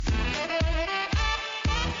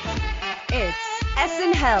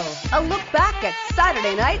SNL, a look back at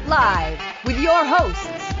Saturday Night Live with your hosts,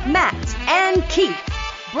 Matt and Keith.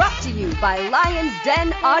 Brought to you by Lion's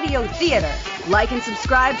Den Audio Theater. Like and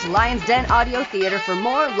subscribe to Lion's Den Audio Theater for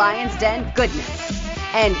more Lion's Den goodness.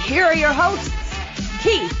 And here are your hosts,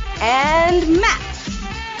 Keith and Matt.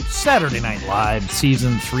 Saturday Night Live,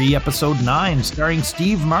 Season 3, Episode 9, starring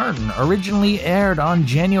Steve Martin, originally aired on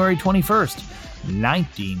January 21st,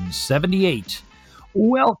 1978.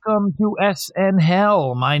 Welcome to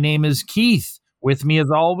SNL. My name is Keith. With me, as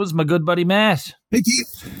always, my good buddy Matt. Hey,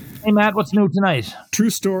 Keith. Hey, Matt, what's new tonight? True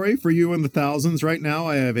story for you in the thousands. Right now,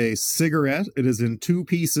 I have a cigarette. It is in two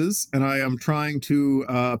pieces, and I am trying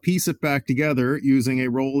to piece it back together using a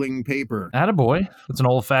rolling paper. Attaboy. It's an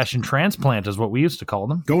old-fashioned transplant, is what we used to call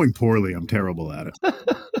them. Going poorly. I'm terrible at it.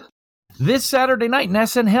 This Saturday night in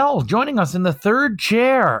SNL, joining us in the third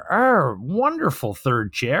chair, our wonderful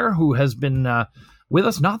third chair, who has been with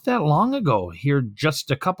us not that long ago, here just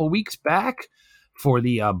a couple weeks back for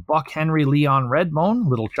the Buck Henry Leon Redbone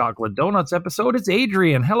Little Chocolate Donuts episode. It's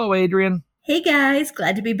Adrian. Hello, Adrian. Hey, guys.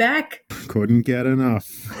 Glad to be back. Couldn't get enough.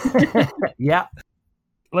 Yeah.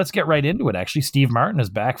 Let's get right into it, actually. Steve Martin is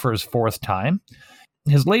back for his fourth time.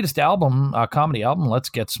 His latest album, comedy album, Let's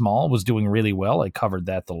Get Small, was doing really well. I covered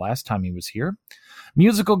that the last time he was here.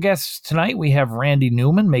 Musical guests tonight, we have Randy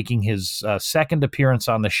Newman making his second appearance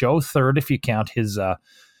on the show, third if you count his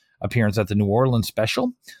appearance at the New Orleans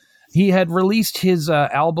special. He had released his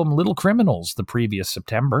album Little Criminals the previous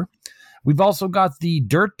September. We've also got the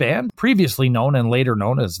Dirt Band, previously known and later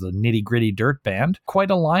known as the Nitty Gritty Dirt Band.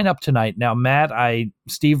 Quite a lineup tonight. Now, Matt,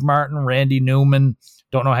 Steve Martin, Randy Newman,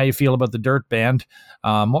 don't know how you feel about the Dirt Band.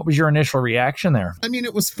 What was your initial reaction there? I mean,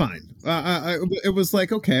 it was fine. It was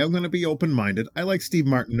like, okay, I'm going to be open-minded. I like Steve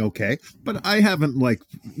Martin, okay. But I haven't,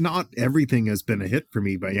 not everything has been a hit for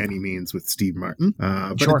me by any means with Steve Martin.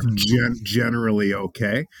 But sure. It's generally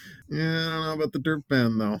okay. Yeah, I don't know about the Dirt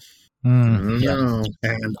Band, though. I don't know.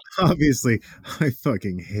 And obviously, I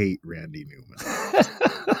fucking hate Randy Newman.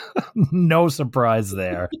 No surprise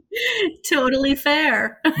there. Totally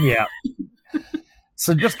fair. Yeah.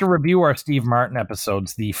 So just to review our Steve Martin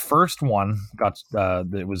episodes, the first one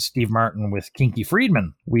it was Steve Martin with Kinky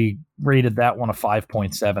Friedman. We rated that one a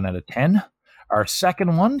 5.7 out of 10. Our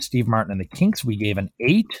second one, Steve Martin and the Kinks, we gave an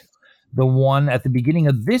 8. The one at the beginning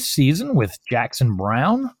of this season with Jackson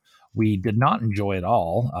Browne, we did not enjoy at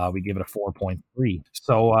all. We gave it a 4.3.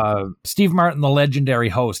 So Steve Martin, the legendary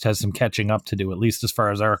host, has some catching up to do, at least as far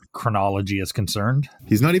as our chronology is concerned.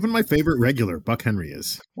 He's not even my favorite regular. Buck Henry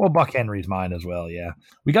is. Well, Buck Henry's mine as well, yeah.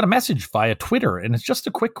 We got a message via Twitter, and it's just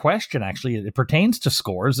a quick question, actually. It pertains to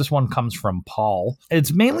scores. This one comes from Paul.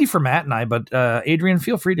 It's mainly for Matt and I, but Adrian,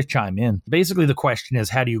 feel free to chime in. Basically, the question is,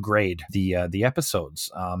 how do you grade the episodes?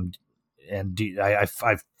 And I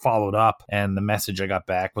followed up, and the message I got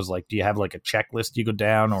back was like, do you have like a checklist you go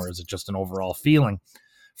down, or is it just an overall feeling?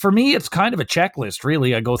 For me, it's kind of a checklist,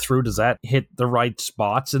 really. I go through, does that hit the right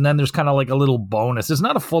spots? And then there's kind of like a little bonus. It's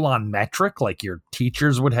not a full-on metric like your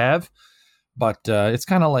teachers would have, but it's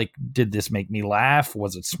kind of like, did this make me laugh?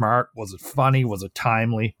 Was it smart? Was it funny? Was it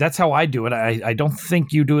timely? That's how I do it. I don't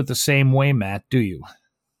think you do it the same way, Matt, do you?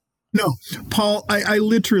 No, Paul, I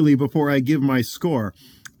literally, before I give my score,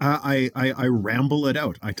 I ramble it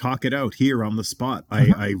out. I talk it out here on the spot.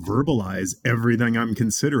 I verbalize everything I'm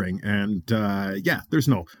considering, and there's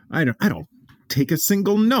no. I don't take a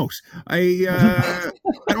single note. I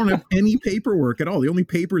don't have any paperwork at all. The only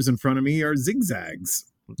papers in front of me are zigzags.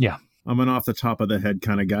 Yeah, I'm an off the top of the head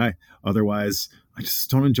kind of guy. Otherwise, I just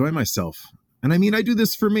don't enjoy myself. And I mean, I do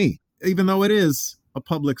this for me, even though it is a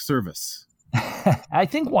public service. I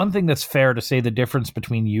think one thing that's fair to say, the difference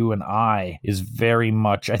between you and I is very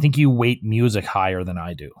much, I think you weight music higher than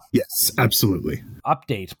I do. Yes, absolutely.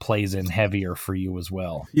 Update plays in heavier for you as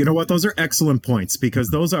well. You know what? Those are excellent points, because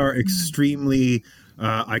those are extremely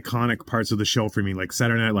iconic parts of the show for me. Like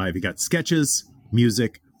Saturday Night Live, you got sketches,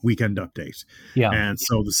 music, Weekend Update. Yeah. And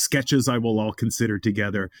so the sketches I will all consider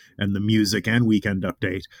together, and the music and Weekend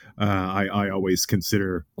Update, I always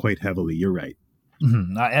consider quite heavily. You're right.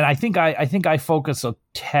 Mm-hmm. And I think I focus a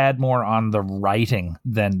tad more on the writing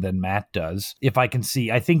than Matt does. If I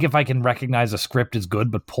can recognize a script is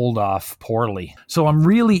good but pulled off poorly. So I'm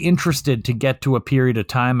really interested to get to a period of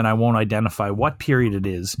time, and I won't identify what period it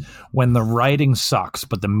is, when the writing sucks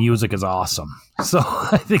but the music is awesome. So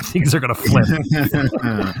I think things are going to flip.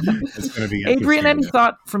 It's going to be Adrian, any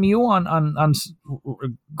thought from you on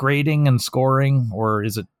grading and scoring, or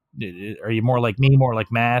are you more like me, more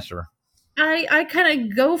like Matt, or? I kind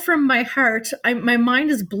of go from my heart. My mind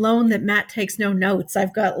is blown that Matt takes no notes.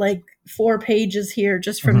 I've got like 4 pages here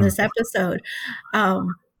just from this episode.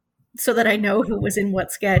 so that I know who was in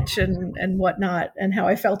what sketch and whatnot, and how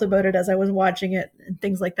I felt about it as I was watching it and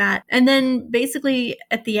things like that. And then basically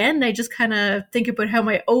at the end, I just kind of think about how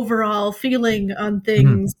my overall feeling on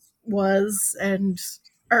things was, and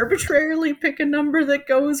arbitrarily pick a number that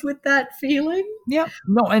goes with that feeling. Yeah.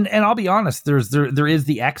 No, and I'll be honest, there is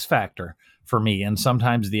the X factor for me, and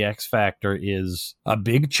sometimes the X factor is a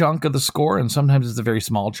big chunk of the score, and sometimes it's a very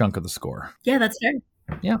small chunk of the score. Yeah, that's fair.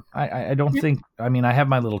 Yeah, I don't think, I mean, I have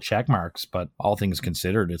my little check marks, but all things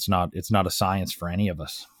considered, it's not a science for any of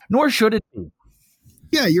us, nor should it be.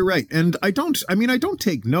 Yeah, you're right. And I don't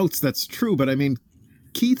take notes. That's true. But I mean,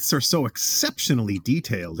 Keith's are so exceptionally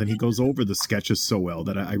detailed, and he goes over the sketches so well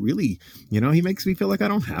that I really, he makes me feel like I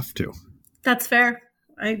don't have to. That's fair.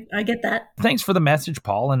 I get that. Thanks for the message,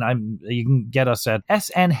 Paul. And you can get us at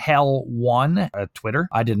SNL1 at Twitter.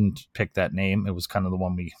 I didn't pick that name. It was kind of the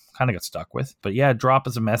one we kind of got stuck with. But yeah, drop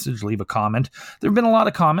us a message, leave a comment. There have been a lot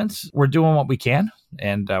of comments. We're doing what we can,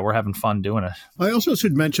 and we're having fun doing it. I also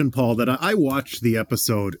should mention, Paul, that I watched the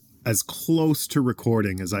episode as close to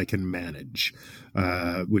recording as I can manage,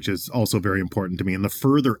 which is also very important to me. And the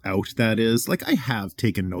further out that is, like, I have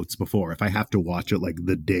taken notes before. If I have to watch it like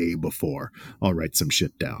the day before, I'll write some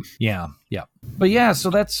shit down. Yeah. But yeah,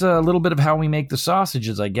 so that's a little bit of how we make the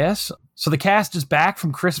sausages, I guess. So the cast is back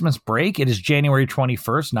from Christmas break. It is January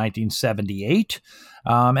 21st, 1978.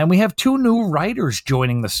 And we have two new writers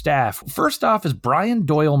joining the staff. First off is Brian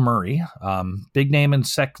Doyle Murray, big name in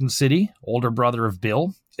Second City, older brother of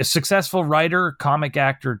Bill. A successful writer, comic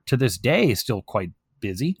actor to this day, still quite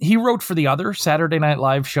busy. He wrote for the other Saturday Night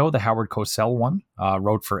Live show, the Howard Cosell one,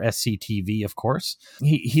 wrote for SCTV, of course.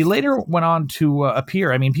 He later went on to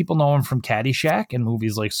appear. I mean, people know him from Caddyshack and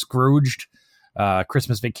movies like Scrooged,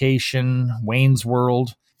 Christmas Vacation, Wayne's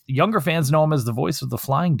World. Younger fans know him as the voice of the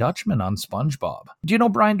Flying Dutchman on SpongeBob. Do you know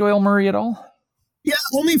Brian Doyle Murray at all? Yeah,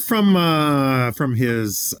 only from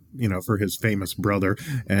his, for his famous brother,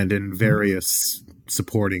 and in various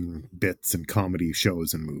supporting bits and comedy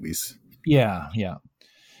shows and movies. Yeah.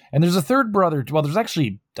 And there's a third brother. Well, there's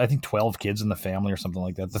actually, I think, 12 kids in the family or something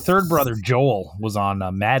like that. The third brother, Joel, was on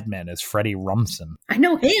Mad Men as Freddie Rumsen. I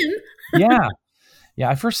know him. Yeah,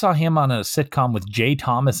 I first saw him on a sitcom with Jay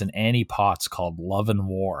Thomas and Annie Potts called Love and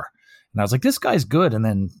War. And I was like, this guy's good. And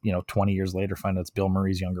then, 20 years later, find out it's Bill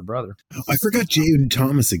Murray's younger brother. I forgot Jay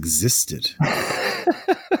Thomas existed.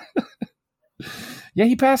 Yeah,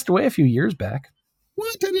 he passed away a few years back.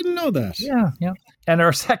 What? I didn't know that. Yeah. And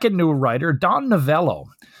our second new writer, Don Novello.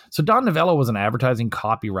 So Don Novello was an advertising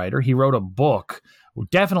copywriter. He wrote a book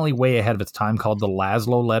definitely way ahead of its time called The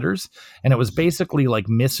Laszlo Letters. And it was basically like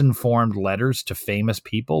misinformed letters to famous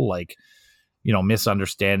people, like,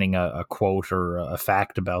 misunderstanding a quote or a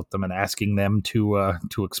fact about them and asking them to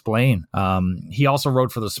explain. He also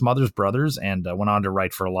wrote for the Smothers Brothers and went on to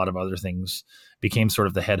write for a lot of other things. Became sort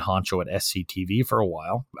of the head honcho at SCTV for a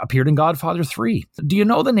while. Appeared in Godfather 3. Do you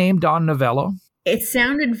know the name Don Novello? It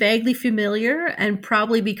sounded vaguely familiar, and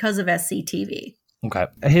probably because of SCTV. Okay.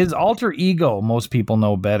 His alter ego, most people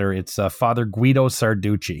know better. It's Father Guido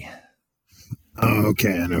Sarducci. Oh,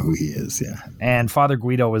 okay, I know who he is, yeah. And Father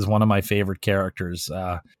Guido is one of my favorite characters.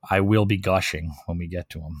 I will be gushing when we get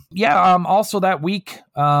to him. Yeah, also that week,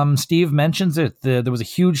 Steve mentions it. There was a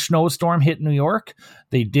huge snowstorm hit New York.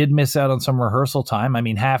 They did miss out on some rehearsal time. I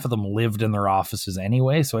mean, half of them lived in their offices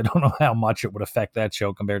anyway, so I don't know how much it would affect that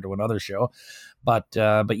show compared to another show. But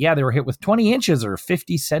yeah, they were hit with 20 inches or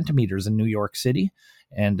 50 centimeters in New York City.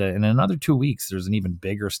 And in another 2 weeks, there's an even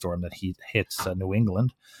bigger storm that hits New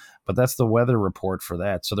England. But that's the weather report for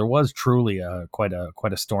that. So there was truly quite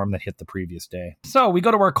a storm that hit the previous day. So we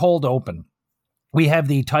go to our cold open. We have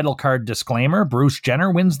the title card disclaimer. Bruce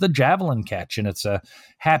Jenner wins the javelin catch, and it's a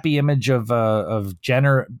happy image of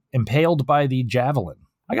Jenner impaled by the javelin.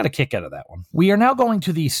 I got a kick out of that one. We are now going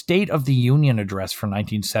to the State of the Union address from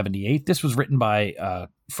 1978. This was written by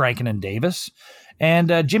Franken and Davis.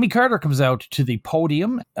 And Jimmy Carter comes out to the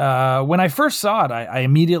podium. When I first saw it, I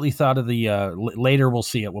immediately thought of the, later we'll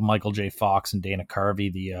see it with Michael J. Fox and Dana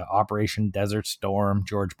Carvey, the Operation Desert Storm,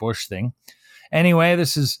 George Bush thing. Anyway,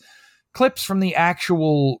 this is clips from the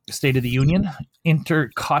actual State of the Union,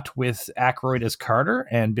 intercut with Aykroyd as Carter,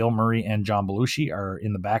 and Bill Murray and John Belushi are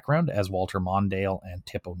in the background as Walter Mondale and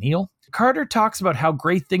Tip O'Neill. Carter talks about how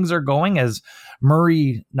great things are going as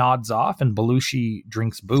Murray nods off and Belushi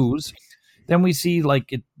drinks booze. Then we see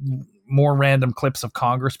more random clips of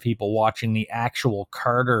Congress people watching the actual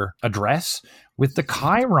Carter address with the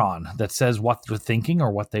chyron that says what they're thinking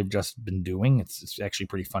or what they've just been doing. It's actually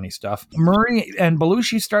pretty funny stuff. Murray and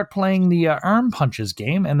Belushi start playing the arm punches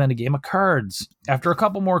game and then a game of cards. After a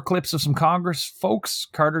couple more clips of some Congress folks,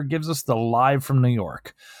 Carter gives us the live from New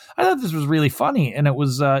York. I thought this was really funny, and it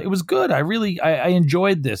was good. I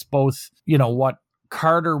enjoyed this, both, what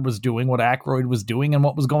Carter was doing, what Aykroyd was doing, and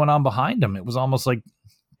what was going on behind him. It was almost like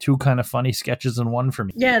two kind of funny sketches in one for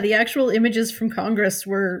me. Yeah, the actual images from Congress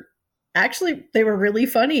were actually, they were really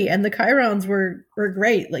funny, and the chyrons were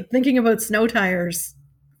great. Like, thinking about snow tires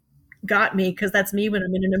got me, because that's me when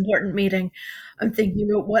I'm in an important meeting. I'm thinking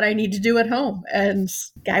about what I need to do at home, and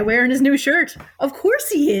guy wearing his new shirt. Of course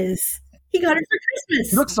he is. He got it for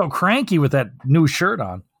Christmas. He looks so cranky with that new shirt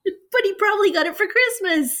on. But he probably got it for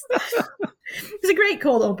Christmas. It was a great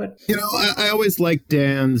cold open. I always liked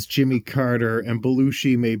Dan's Jimmy Carter, and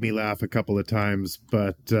Belushi made me laugh a couple of times,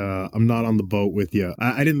 but I'm not on the boat with you.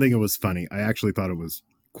 I didn't think it was funny. I actually thought it was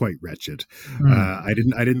quite wretched. I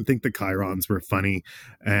didn't think the chyrons were funny,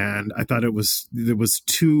 and I thought it was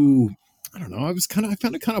too, I don't know, I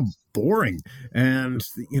found it kind of boring. And,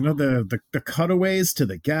 the cutaways to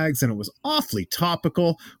the gags, and it was awfully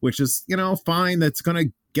topical, which is, fine. That's going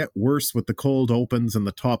to get worse with the cold opens and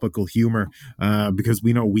the topical humor, because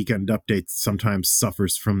we know Weekend Update sometimes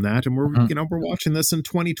suffers from that. And we're watching this in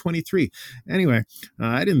 2023. Anyway,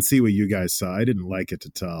 I didn't see what you guys saw. I didn't like it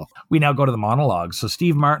at all. We now go to the monologue. So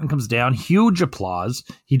Steve Martin comes down, huge applause.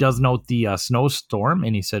 He does note the snowstorm,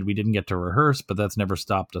 and he said, we didn't get to rehearse, but that's never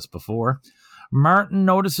stopped us before. Martin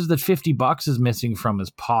notices that $50 is missing from his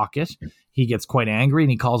pocket. He gets quite angry, and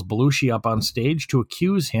he calls Belushi up on stage to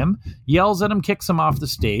accuse him, yells at him, kicks him off the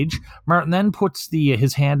stage. Martin then puts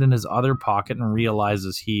his hand in his other pocket and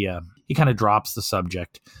realizes he kind of drops the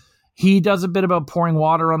subject. He does a bit about pouring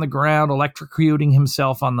water on the ground, electrocuting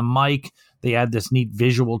himself on the mic. They add this neat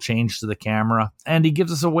visual change to the camera, and he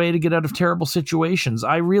gives us a way to get out of terrible situations.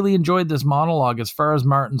 I really enjoyed this monologue as far as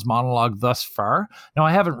Martin's monologue thus far. Now,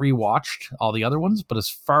 I haven't rewatched all the other ones, but as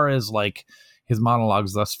far as his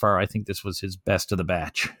monologues thus far, I think this was his best of the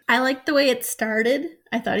batch. I liked the way it started.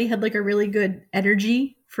 I thought he had a really good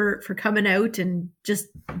energy for coming out and just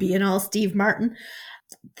being all Steve Martin.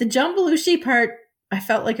 The John Belushi part, I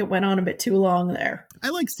felt like it went on a bit too long there. I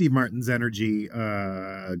like Steve Martin's energy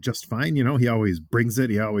just fine. He always brings it.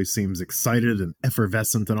 He always seems excited and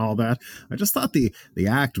effervescent and all that. I just thought the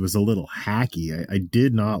act was a little hacky. I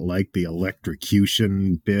did not like the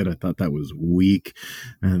electrocution bit. I thought that was weak.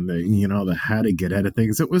 And the how to get out of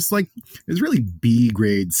things. It was really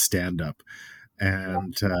B-grade stand-up.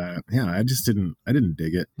 And I didn't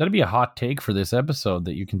dig it. That'd be a hot take for this episode,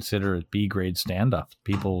 that you consider it B-grade stand-up.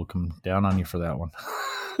 People will come down on you for that one.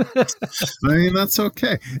 I mean, that's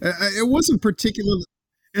okay. It wasn't particularly.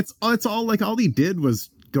 It's all all he did was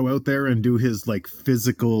go out there and do his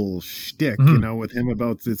physical shtick, with him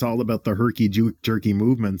it's all about the herky jerky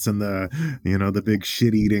movements and the big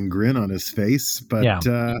shit eating grin on his face. But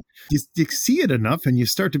you see it enough and you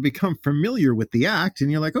start to become familiar with the act, and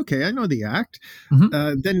you're like, okay, I know the act.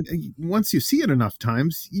 Then once you see it enough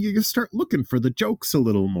times, you start looking for the jokes a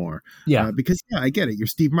little more. Because I get it. You're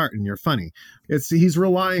Steve Martin. You're funny. He's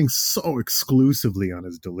relying so exclusively on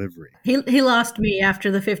his delivery. He lost me after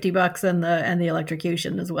the $50 and the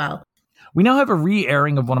electrocution as well. We now have a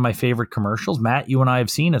re-airing of one of my favorite commercials. Matt, you and I have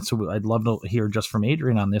seen it, so I'd love to hear just from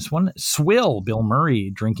Adrian on this one. Swill, Bill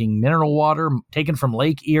Murray, drinking mineral water taken from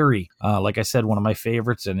Lake Erie. Like I said, one of my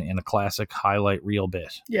favorites and a classic highlight reel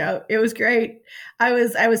bit. Yeah, it was great. I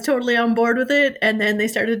was totally on board with it, and then they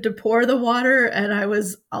started to pour the water, and I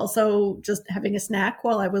was also just having a snack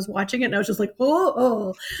while I was watching it, and I was just like,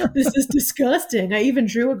 oh, this is disgusting. I even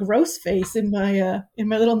drew a gross face in my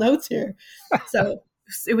little notes here. So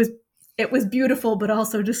it was beautiful, but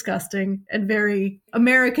also disgusting and very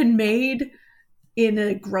American made in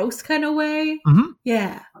a gross kind of way. Mm-hmm.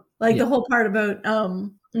 Yeah. The whole part about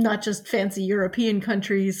not just fancy European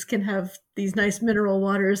countries can have these nice mineral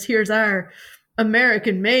waters. Here's our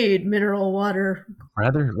American made mineral water.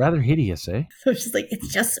 Rather hideous, eh? So it's just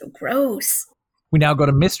it's just so gross. We now go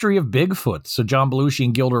to Mystery of Bigfoot. So John Belushi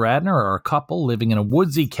and Gilda Radner are a couple living in a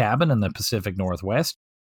woodsy cabin in the Pacific Northwest.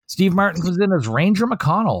 Steve Martin comes in as Ranger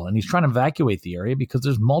McConnell, and he's trying to evacuate the area because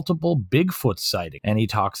there's multiple Bigfoot sightings. And he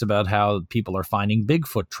talks about how people are finding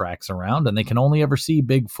Bigfoot tracks around, and they can only ever see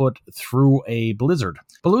Bigfoot through a blizzard.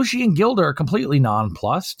 Belushi and Gilda are completely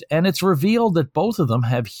nonplussed, and it's revealed that both of them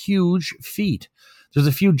have huge feet. There's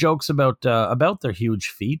a few jokes about their huge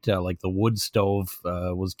feet, like the wood stove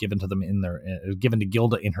was given to them given to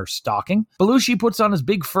Gilda in her stocking. Belushi puts on his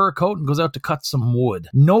big fur coat and goes out to cut some wood.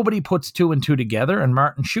 Nobody puts two and two together, and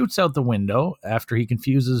Martin shoots out the window after he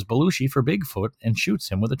confuses Belushi for Bigfoot and shoots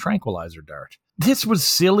him with a tranquilizer dart. This was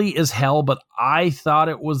silly as hell, but I thought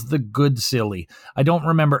it was the good silly. I don't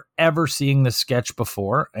remember ever seeing this sketch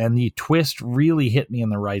before, and the twist really hit me in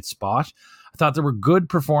the right spot. I thought there were good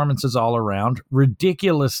performances all around,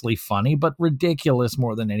 ridiculously funny, but ridiculous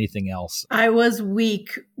more than anything else. I was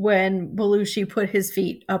weak when Belushi put his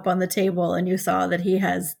feet up on the table and you saw that he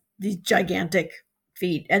has these gigantic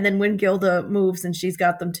feet. And then when Gilda moves and she's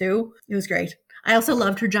got them too, it was great. I also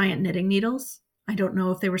loved her giant knitting needles. I don't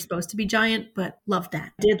know if they were supposed to be giant, but loved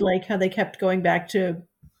that. Did like how they kept going back to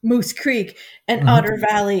Moose Creek and Otter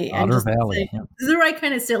Valley. Otter Valley. This is the right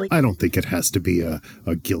kind of silly. I don't think it has to be a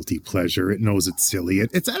guilty pleasure. It knows it's silly.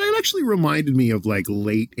 It actually reminded me of like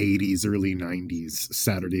late 80s, early 90s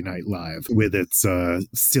Saturday Night Live with its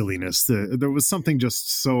silliness. There was something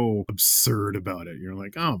just so absurd about it. You're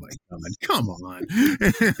like, oh my God, come on.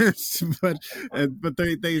 but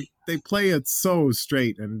they play it so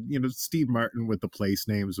straight. And, Steve Martin with the place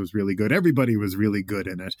names was really good. Everybody was really good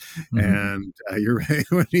in it. Mm-hmm. And you're right.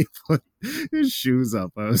 When he put his shoes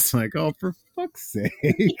up, I was like, oh, for fuck's sake.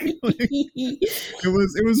 It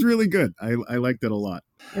was really good. I liked it a lot.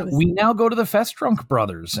 We now go to the Festrunk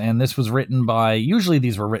brothers, and this was usually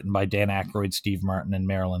these were written by Dan Aykroyd, Steve Martin, and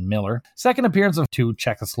Marilyn Miller. Second appearance of two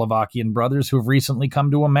Czechoslovakian brothers who have recently come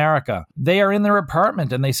to America. They are in their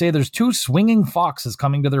apartment, and they say there's two swinging foxes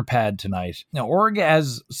coming to their pad tonight. Now, Org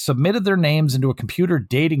has submitted their names into a computer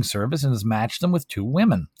dating service and has matched them with two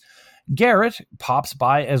women. Garrett pops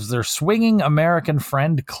by as their swinging American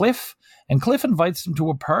friend Cliff, and Cliff invites them to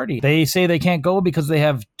a party. They say they can't go because they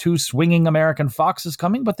have two swinging American foxes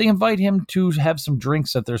coming, but they invite him to have some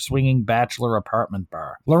drinks at their swinging bachelor apartment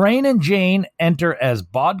bar. Lorraine and Jane enter as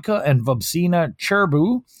Bodka and Vobsina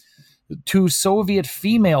Cherbu, two Soviet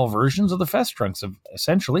female versions of the Festrunks,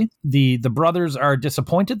 essentially. The brothers are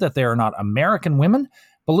disappointed that they are not American women.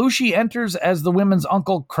 Belushi enters as the women's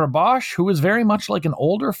uncle Krabosh, who is very much like an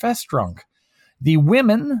older Festrunk. The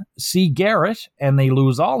women see Garrett, and they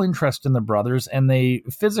lose all interest in the brothers, and they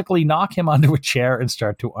physically knock him onto a chair and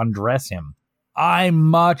start to undress him. I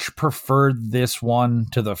much preferred this one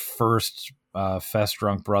to the first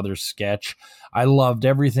Festrunk Brothers sketch. I loved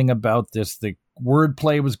everything about this. The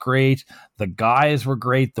wordplay was great. The guys were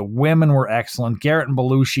great. The women were excellent. Garrett and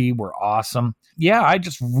Belushi were awesome. Yeah, I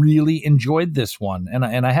just really enjoyed this one. And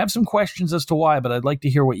I have some questions as to why, but I'd like to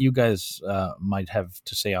hear what you guys might have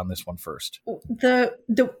to say on this one first.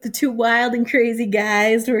 The two wild and crazy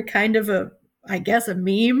guys were kind of a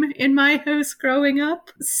meme in my house growing up.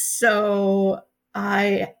 So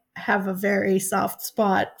I have a very soft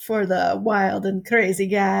spot for the wild and crazy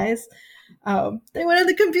guys. They went on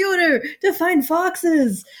the computer to find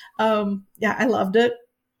foxes. Yeah, I loved it,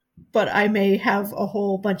 but I may have a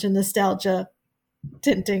whole bunch of nostalgia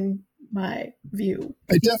tinting my view.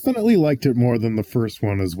 I definitely liked it more than the first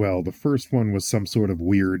one as well. The first one was some sort of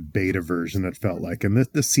weird beta version, it felt like, and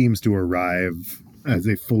this seems to arrive as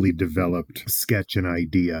a fully developed sketch and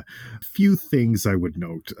idea. A few things I would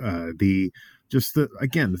note.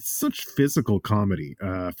 Again, it's such physical comedy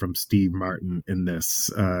from Steve Martin in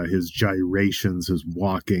this. His gyrations, his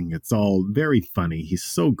walking, it's all very funny. He's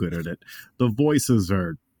so good at it. The voices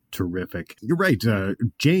are terrific. You're right.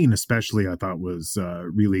 Jane especially I thought was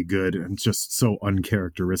really good, and just so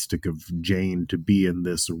uncharacteristic of Jane to be in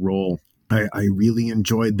this role. I really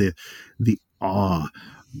enjoyed the awe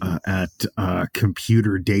at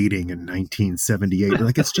computer dating in 1978.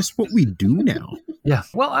 Like, it's just what we do now. Yeah.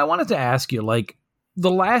 Well, I wanted to ask you, like,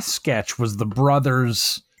 the last sketch was the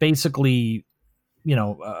brothers basically,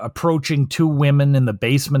 approaching two women in the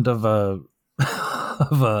basement of a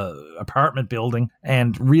apartment building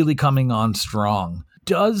and really coming on strong.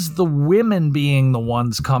 Does the women being the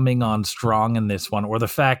ones coming on strong in this one, or the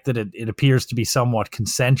fact that it appears to be somewhat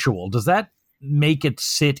consensual, does that make it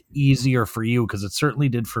sit easier for you? Because it certainly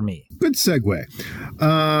did for me. Good segue.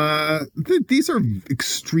 These are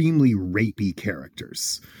extremely rapey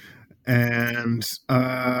characters. And,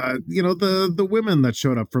 the women that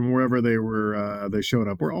showed up from wherever they showed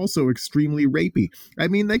up were also extremely rapey. I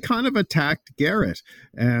mean, they kind of attacked Garrett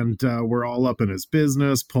and were all up in his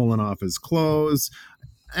business, pulling off his clothes.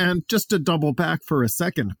 And just to double back for a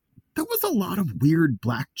second, there was a lot of weird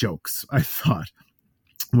black jokes, I thought.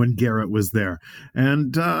 when Garrett was there.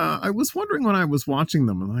 And I was wondering when I was watching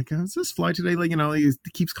them, I'm like, is this Fly Today? Like, he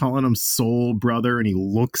keeps calling him Soul Brother, and he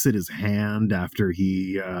looks at his hand after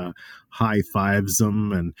he high fives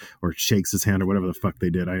him or shakes his hand or whatever the fuck they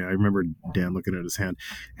did. I remember Dan looking at his hand.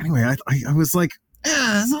 Anyway, I was like,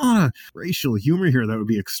 there's a lot of racial humor here that would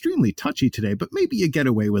be extremely touchy today, but maybe you get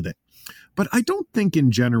away with it. But I don't think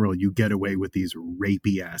in general you get away with these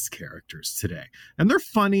rapey-ass characters today. And they're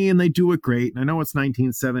funny and they do it great. And I know it's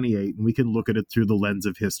 1978 and we can look at it through the lens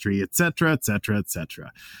of history, etc., etc.,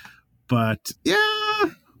 etc. But yeah,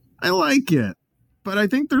 I like it. But I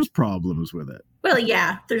think there's problems with it. Well,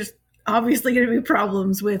 yeah, there's obviously going to be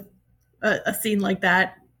problems with a scene like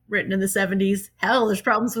that written in the 70s. Hell, there's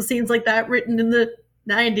problems with scenes like that written in the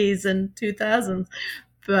 90s and 2000s.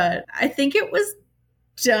 But I think it was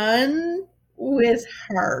done with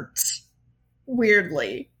heart,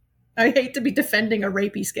 weirdly. I hate to be defending a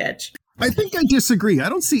rapey sketch. I think I disagree. I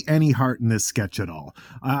don't see any heart in this sketch at all.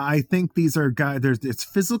 I think these are guys, it's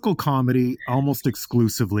physical comedy almost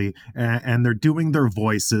exclusively, and they're doing their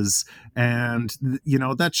voices. And,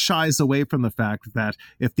 that shies away from the fact that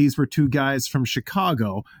if these were two guys from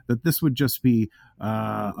Chicago, that this would just be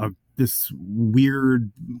this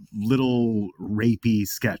weird little rapey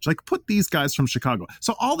sketch. Like, put these guys from Chicago.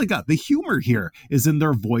 So all they got, the humor here is in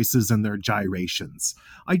their voices and their gyrations.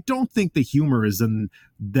 I don't think the humor is in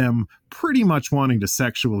them pretty much wanting to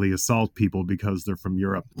sexually assault people because they're from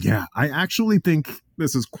Europe. Yeah, I actually think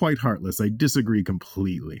this is quite heartless. I disagree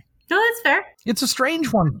completely. No, that's fair. It's a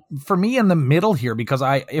strange one for me in the middle here because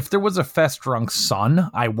if there was a fest drunk son,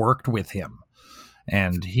 I worked with him.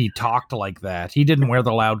 And he talked like that. He didn't wear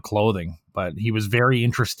the loud clothing, but he was very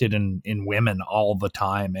interested in women all the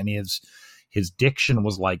time. And his diction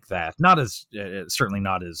was like that. Not as certainly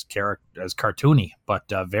not as cartoony, but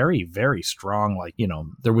very, very strong. Like,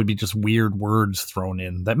 there would be just weird words thrown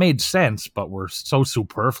in that made sense, but were so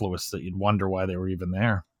superfluous that you'd wonder why they were even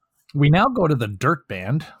there. We now go to the Dirt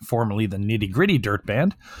Band, formerly the Nitty Gritty Dirt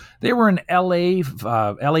Band. They were an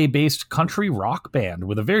LA-based country rock band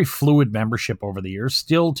with a very fluid membership over the years,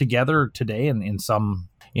 still together today in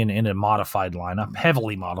a modified lineup,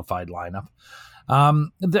 heavily modified lineup.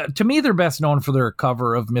 To me, they're best known for their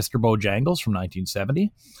cover of Mr. Bojangles from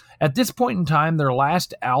 1970. At this point in time, their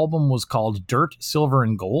last album was called Dirt, Silver,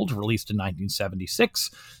 and Gold, released in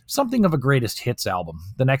 1976, something of a greatest hits album.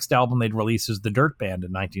 The next album they'd release is The Dirt Band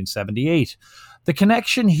in 1978. The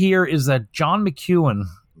connection here is that John McEwen,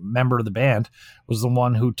 member of the band, was the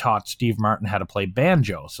one who taught Steve Martin how to play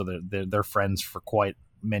banjo, so they're friends for quite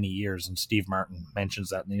many years, and Steve Martin mentions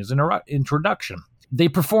that in his introduction. They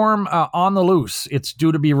perform On the Loose. It's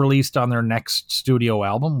due to be released on their next studio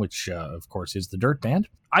album, which, of course, is The Dirt Band.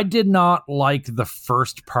 I did not like the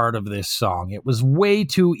first part of this song. It was way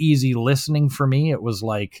too easy listening for me. It was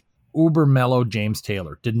like uber mellow James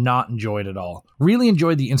Taylor. Did not enjoy it at all. Really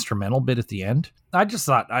enjoyed the instrumental bit at the end. I just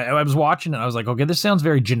thought, I was watching it, and I was like, okay, this sounds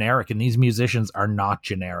very generic, and these musicians are not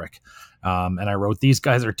generic. And I wrote, these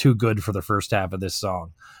guys are too good for the first half of this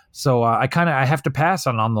song. So I have to pass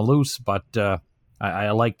on the Loose, but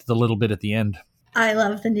I liked the little bit at the end. I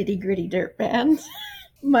love the Nitty Gritty Dirt Band.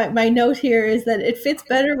 My note here is that it fits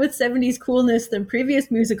better with 70s coolness than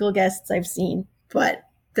previous musical guests I've seen, but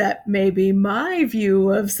that may be my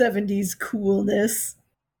view of 70s coolness.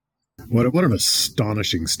 What an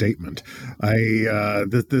astonishing statement.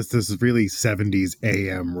 This is really 70s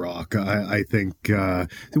AM rock. I think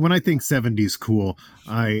when I think 70s cool,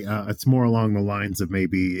 it's more along the lines of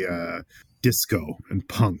maybe disco and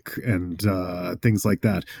punk and things like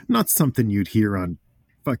that. Not something you'd hear on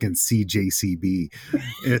fucking CJCB.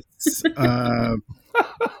 It's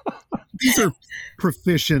these are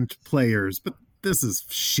proficient players, but this is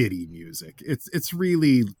shitty music. It's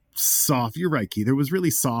really soft. You're right, Keith. It was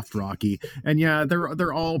really soft rocky, and yeah,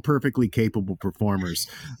 they're all perfectly capable performers,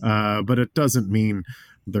 but it doesn't mean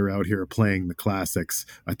they're out here playing the classics.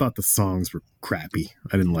 I thought the songs were crappy.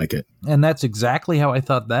 I didn't like it. And that's exactly how I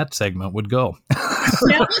thought that segment would go.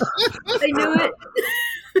 Yeah, I knew it.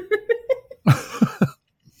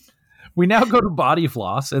 We now go to Body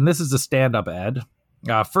Floss, and this is a stand-up ad.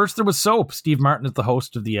 First there was soap. Steve Martin is the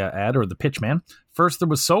host of the ad, or the pitchman. First there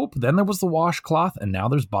was soap, then there was the washcloth, and now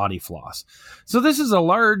there's body floss. So this is a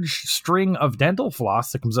large string of dental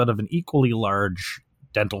floss that comes out of an equally large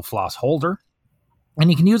dental floss holder,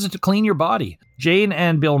 and you can use it to clean your body. Jane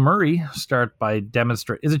and Bill Murray start by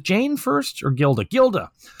demonstrating. Is it Jane first or Gilda? Gilda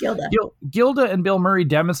and Bill Murray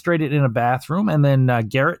demonstrate it in a bathroom, and then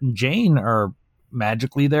Garrett and Jane are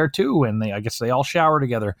magically there too, and I guess they all shower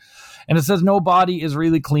together. And it says no body is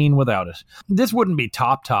really clean without it. This wouldn't be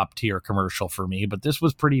top tier commercial for me, but this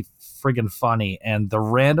was pretty friggin' funny. And the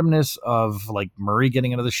randomness of like Murray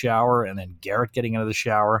getting into the shower and then Garrett getting into the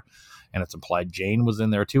shower, and it's implied Jane was in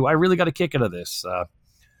there too. I really got a kick out of this.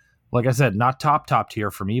 Like I said, not top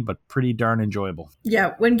tier for me, but pretty darn enjoyable.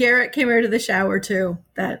 Yeah, when Garrett came out of the shower too,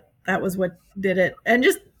 that was what did it. And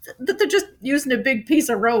just that they're just using a big piece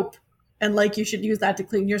of rope and like you should use that to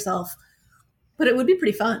clean yourself. But it would be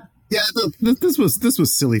pretty fun. Yeah, this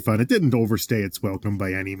was silly fun. It didn't overstay its welcome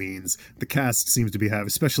by any means. The cast seems to be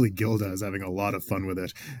especially Gilda is having a lot of fun with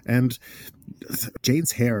it, and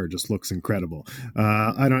Jane's hair just looks incredible.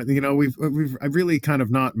 I've really kind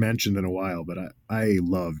of not mentioned in a while, but I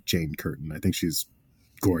love Jane Curtin. I think she's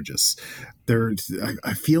gorgeous.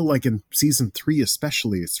 I feel like in season 3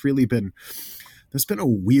 especially, it's really been. There's been a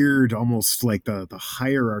weird, almost like the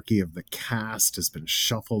hierarchy of the cast has been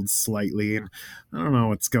shuffled slightly, and I don't know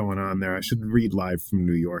what's going on there. I should read Live from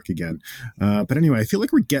New York again. But anyway, I feel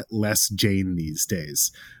like we get less Jane these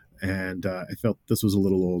days, and I felt this was a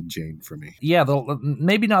little old Jane for me. Yeah,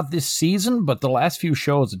 maybe not this season, but the last few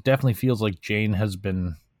shows, it definitely feels like Jane has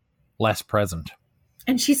been less present.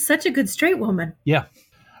 And she's such a good straight woman. Yeah.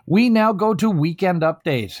 We now go to Weekend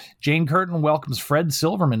Update. Jane Curtin welcomes Fred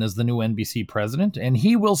Silverman as the new NBC president, and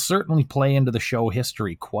he will certainly play into the show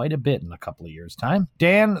history quite a bit in a couple of years' time.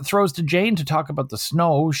 Dan throws to Jane to talk about the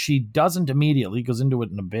snow. She doesn't immediately, goes into it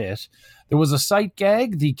in a bit. There was a sight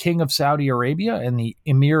gag. The King of Saudi Arabia and the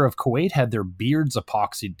Emir of Kuwait had their beards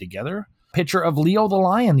epoxied together. Picture of Leo the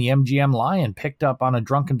Lion, the MGM Lion, picked up on a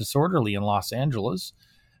drunken disorderly in Los Angeles.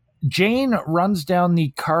 Jane runs down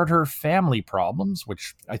the Carter family problems,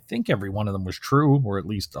 which I think every one of them was true, or at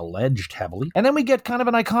least alleged heavily. And then we get kind of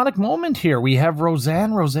an iconic moment here. We have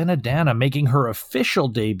Roseanna making her official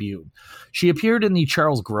debut. She appeared in the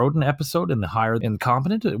Charles Grodin episode in The Higher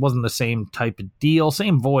Incompetent. It wasn't the same type of deal,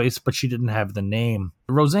 same voice, but she didn't have the name.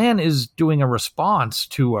 Roseanne is doing a response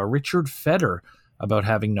to Richard Feder about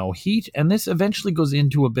having no heat, and this eventually goes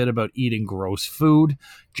into a bit about eating gross food.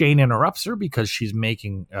 Jane interrupts her because she's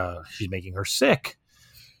making her sick.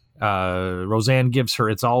 Roseanne gives her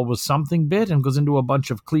 "it's always something" bit and goes into a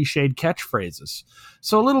bunch of cliched catchphrases.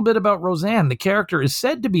 So a little bit about Roseanne. The character is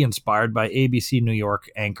said to be inspired by ABC New York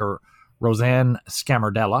anchor Roseanne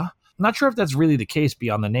Scamardella. I'm not sure if that's really the case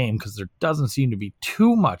beyond the name, because there doesn't seem to be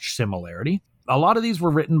too much similarity. A lot of these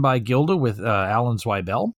were written by Gilda with Alan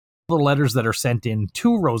Zweibel. The letters that are sent in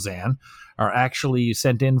to Roseanne are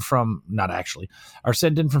sent in from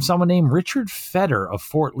someone named Richard Feder of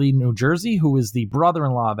Fort Lee, New Jersey, who is the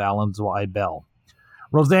brother-in-law of Alan Zweibel.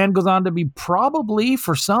 Roseanne goes on to be definitely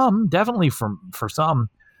for some,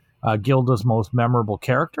 Gilda's most memorable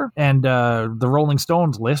character. And the Rolling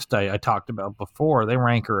Stones list I talked about before, they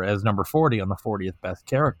rank her as number 40 on the 40th best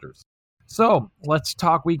characters. So let's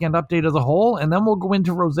talk Weekend Update as a whole, and then we'll go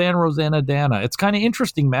into Roseanna Dana. It's kind of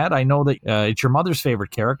interesting, Matt. I know that it's your mother's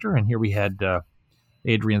favorite character, and here we had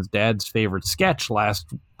Adrian's dad's favorite sketch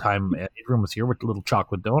last time Adrian was here with Little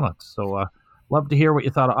Chocolate Donuts. So love to hear what you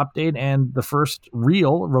thought of Update and the first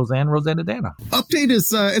real Roseanna Dana. Update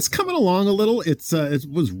is it's coming along a little. It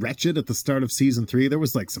was wretched at the start of season 3. There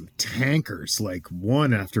was like some tankers, like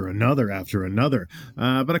one after another.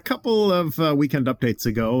 But a couple of Weekend Updates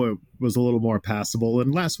ago, it was a little more passable.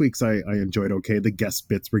 And last week's I enjoyed okay. The guest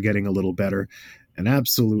bits were getting a little better. And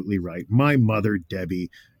absolutely right. My mother, Debbie,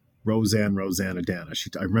 Roseanna Dana.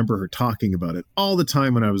 I remember her talking about it all the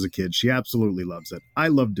time when I was a kid. She absolutely loves it. I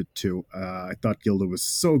loved it too. I thought Gilda was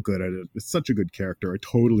so good at it. It's such a good character. I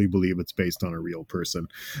totally believe it's based on a real person.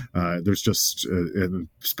 There's just,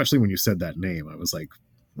 especially when you said that name, I was like,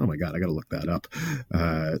 oh my God, I got to look that up.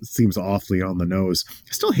 It seems awfully on the nose.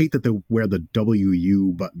 I still hate that they wear the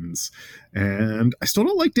WU buttons. And I still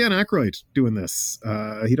don't like Dan Aykroyd doing this.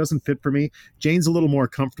 He doesn't fit for me. Jane's a little more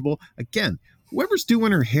comfortable. Again, whoever's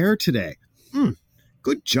doing her hair today,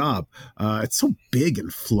 good job. It's so big and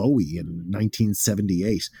flowy in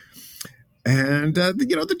 1978. And,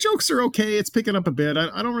 the jokes are okay. It's picking up a bit.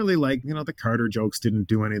 I don't really like, the Carter jokes didn't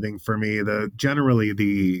do anything for me. Generally,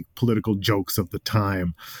 the political jokes of the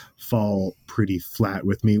time fall pretty flat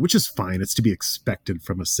with me, which is fine. It's to be expected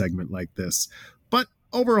from a segment like this. But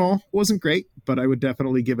overall, wasn't great, but I would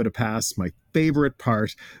definitely give it a pass. My favorite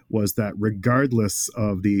part was that regardless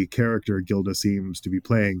of the character Gilda seems to be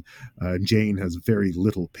playing, Jane has very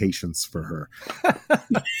little patience for her.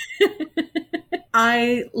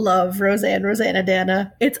 I love Roseanna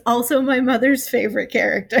Dana. It's also my mother's favorite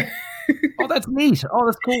character. Oh, that's neat. Oh,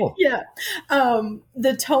 that's cool. Yeah.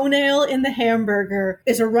 The toenail in the hamburger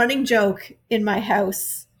is a running joke in my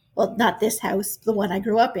house Well, not this house, the one I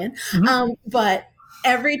grew up in. Mm-hmm. But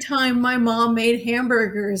every time my mom made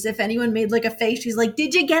hamburgers, if anyone made like a face, she's like,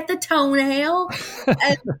 "Did you get the toenail?"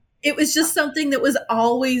 And it was just something that was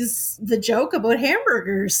always the joke about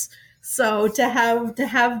hamburgers. So to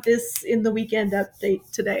have this in the weekend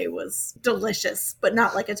update today was delicious, but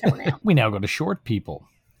not like a toenail. We now go to Short People.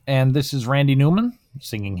 And this is Randy Newman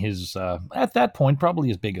singing his, at that point, probably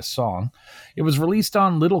his biggest song. It was released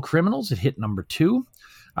on Little Criminals. It hit number 2.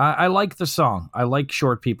 I like the song. I like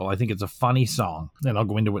Short People. I think it's a funny song, and I'll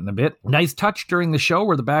go into it in a bit. Nice touch during the show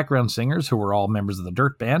where the background singers, who were all members of the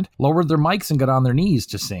Dirt Band, lowered their mics and got on their knees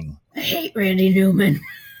to sing. I hate Randy Newman.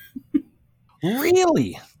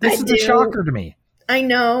 Really? This is a shocker to me. I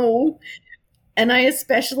know. And I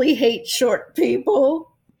especially hate short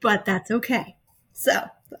people, but that's okay. So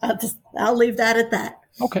I'll leave that at that.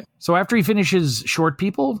 Okay. So after he finishes Short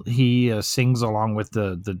People, he sings along with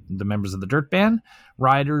the members of the Dirt Band.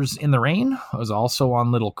 Riders in the Rain was also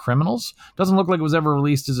on Little Criminals. Doesn't look like it was ever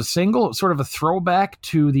released as a single. It's sort of a throwback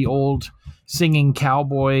to the old singing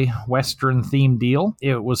cowboy western theme deal.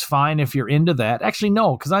 It was fine if you're into that. Actually,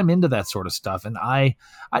 no, because I'm into that sort of stuff. And I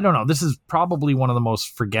don't know. This is probably one of the most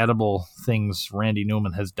forgettable things Randy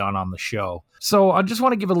Newman has done on the show. So I just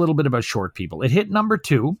want to give a little bit about Short People. It hit number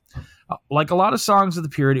 2. Like a lot of songs of the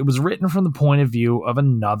period, it was written from the point of view of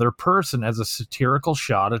another person as a satirical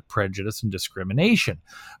shot at prejudice and discrimination.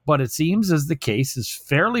 But it seems as the case is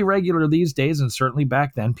fairly regular these days, and certainly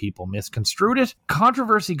back then people misconstrued it.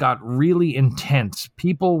 Controversy got really intense.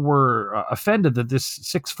 People were offended that this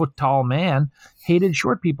 6-foot-tall man hated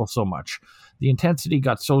short people so much. The intensity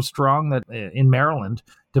got so strong that in Maryland,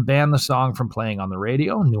 to ban the song from playing on the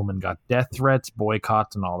radio, Newman got death threats,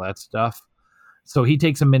 boycotts, and all that stuff. So he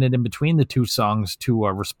takes a minute in between the two songs to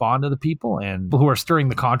respond to the people and who are stirring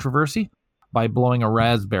the controversy by blowing a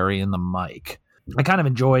raspberry in the mic. I kind of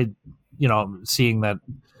enjoyed, seeing that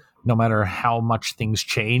no matter how much things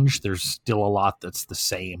change, there's still a lot that's the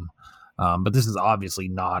same. But this is obviously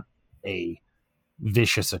not a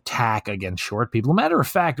vicious attack against short people. Matter of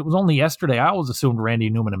fact, it was only yesterday I always assumed Randy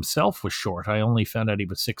Newman himself was short. I only found out he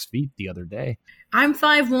was 6 feet the other day. I'm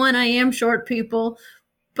 5'1". I am short, people,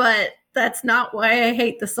 but that's not why I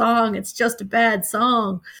hate the song. It's just a bad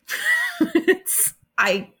song.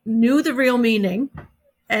 I knew the real meaning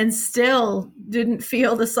and still didn't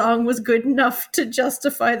feel the song was good enough to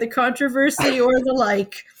justify the controversy or the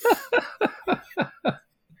like.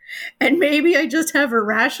 And maybe I just have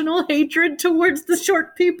irrational hatred towards the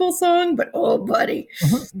short people song, but oh, buddy,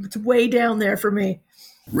 it's way down there for me.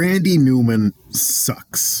 Randy Newman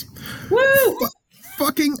sucks. Woo!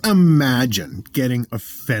 Fucking imagine getting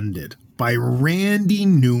offended by Randy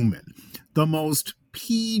Newman, the most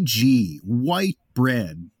PG, white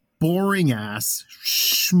bread, boring ass,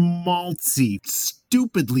 schmaltzy,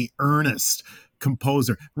 stupidly earnest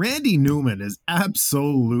composer. Randy Newman is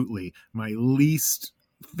absolutely my least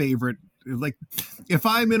favorite. Like, if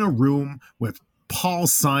I'm in a room with Paul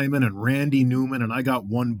Simon and Randy Newman and I got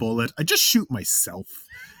one bullet, I just shoot myself.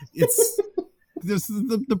 It's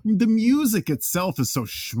the music itself is so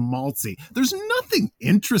schmaltzy. There's nothing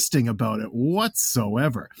interesting about it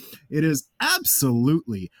whatsoever. It is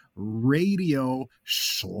absolutely radio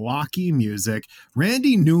schlocky music.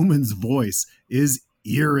 Randy Newman's voice is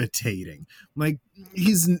irritating. Like,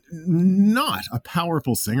 he's not a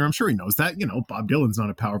powerful singer. I'm sure he knows that. Bob Dylan's not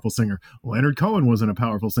a powerful singer. Leonard Cohen wasn't a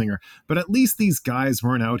powerful singer. But at least these guys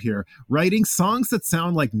weren't out here writing songs that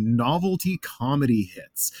sound like novelty comedy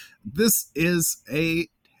hits. This is a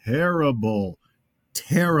terrible,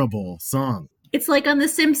 terrible song. It's like on The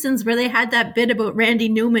Simpsons where they had that bit about Randy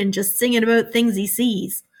Newman just singing about things he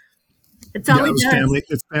sees. It's all he does.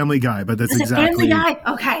 It's Family Guy, but that's Family exactly... Guy?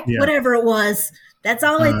 Okay, yeah. Whatever it was. That's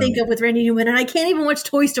all I think of with Randy Newman, and I can't even watch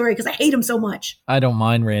Toy Story because I hate him so much. I don't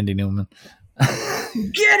mind Randy Newman.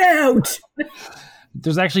 Get out!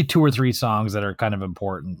 There's actually 2 or 3 songs that are kind of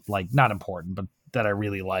important. Like, not important, but that I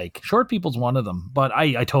really like. Short People's one of them, but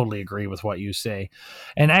I totally agree with what you say.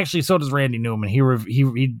 And actually, so does Randy Newman.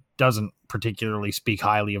 He doesn't particularly speak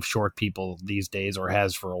highly of short people these days, or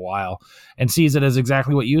has for a while, and sees it as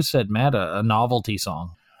exactly what you said, Matt, a novelty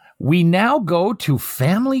song. We now go to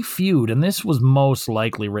Family Feud, and this was most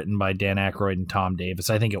likely written by Dan Aykroyd and Tom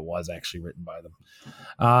Davis. I think it was actually written by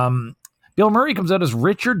them. Bill Murray comes out as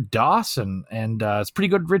Richard Dawson, and it's a pretty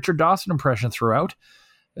good Richard Dawson impression throughout.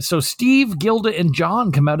 So Steve, Gilda, and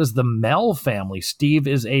John come out as the Mel family. Steve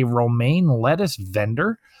is a romaine lettuce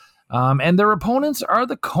vendor, and their opponents are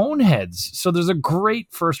the Coneheads. So there's a great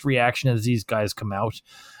first reaction as these guys come out.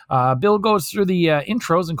 Bill goes through the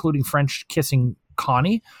intros, including French kissing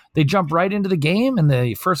Connie. They jump right into the game, and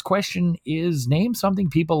the first question is, name something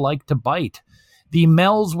people like to bite. The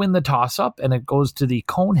Mells win the toss-up, and it goes to the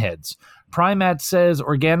Coneheads. Primat says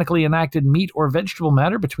organically enacted meat or vegetable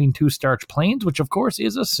matter between two starch planes, which of course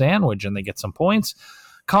is a sandwich, and they get some points.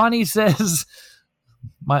 Connie says,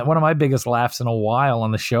 one of my biggest laughs in a while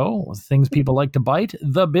on the show, things people like to bite,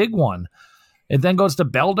 the big one. It then goes to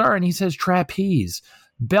Beldar, and he says trapeze.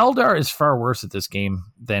 Beldar is far worse at this game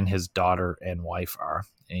than his daughter and wife are,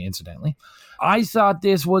 incidentally. I thought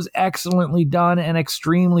this was excellently done and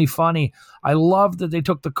extremely funny. I loved that they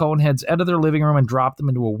took the Coneheads out of their living room and dropped them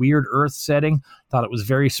into a weird Earth setting. Thought it was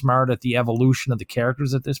very smart at the evolution of the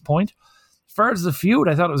characters at this point. As far as the feud,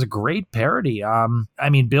 I thought it was a great parody.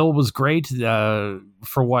 Bill was great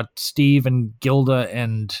for what Steve and Gilda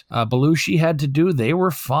and Belushi had to do. They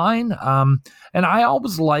were fine. And I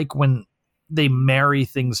always like when they marry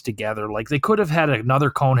things together. Like, they could have had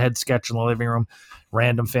another Conehead sketch in the living room,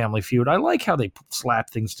 random family feud. I like how they slap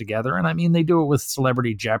things together. And they do it with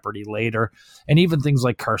Celebrity Jeopardy later, and even things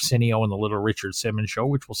like Carcinio and the Little Richard Simmons Show,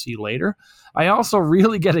 which we'll see later. I also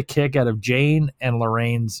really get a kick out of Jane and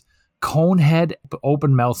Lorraine's Conehead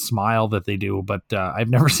open mouth smile that they do, but I've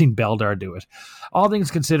never seen Beldar do it. All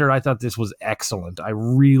things considered, I thought this was excellent. I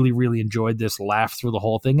really, really enjoyed this, laughed through the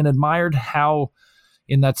whole thing, and admired how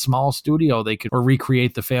in that small studio they could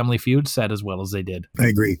recreate the Family Feud set as well as they did. I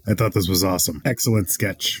agree. I thought this was awesome. Excellent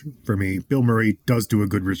sketch for me. Bill Murray does do a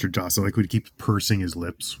good Richard Dawson. Like, when he keeps pursing his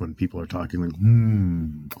lips when people are talking, like,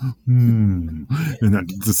 and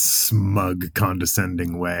that the smug,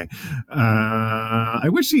 condescending way. I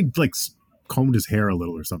wish he'd combed his hair a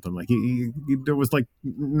little or something. Like, he there was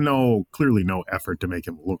clearly no effort to make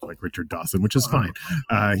him look like Richard Dawson, which is fine.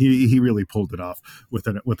 He really pulled it off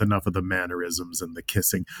with enough of the mannerisms and the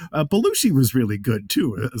kissing. Belushi was really good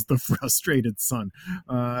too as the frustrated son.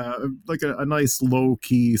 A nice low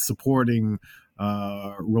key supporting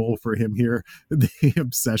role for him here. The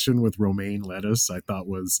obsession with romaine lettuce I thought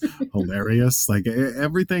was hilarious. Like,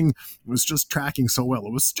 everything was just tracking so well.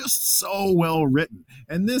 It was just so well written.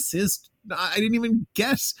 And I didn't even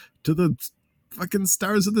get to the fucking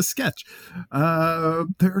stars of the sketch.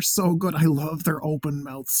 They're so good. I love their open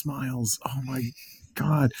mouth smiles. Oh my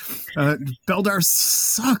God. Beldar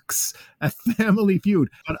sucks at Family Feud,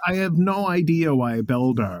 but I have no idea why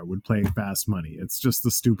Beldar would play Fast Money. It's just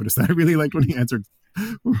the stupidest. I really liked when he answered,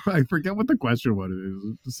 I forget what the question was.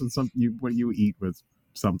 It was what you eat with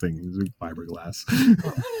something, fiberglass.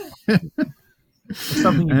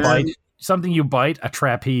 Something you bite, a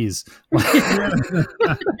trapeze.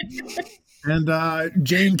 And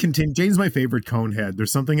Jane's my favorite Conehead.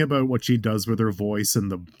 There's something about what she does with her voice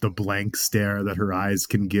and the blank stare that her eyes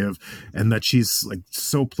can give, and that she's like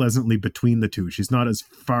so pleasantly between the two. She's not as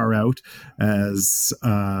far out as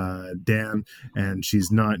Dan, and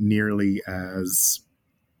she's not nearly as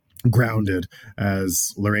grounded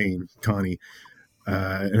as Lorraine, Connie.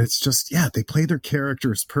 And it's just, they play their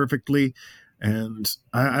characters perfectly. And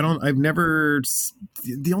I didn't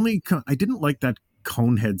like that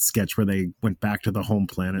Conehead sketch where they went back to the home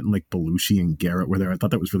planet and like Belushi and Garrett were there. I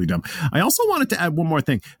thought that was really dumb. I also wanted to add one more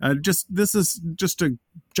thing. This is just to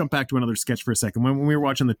jump back to another sketch for a second. When we were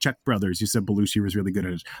watching the Czech Brothers, you said Belushi was really good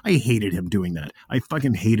at it. I hated him doing that. I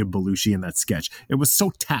fucking hated Belushi in that sketch. It was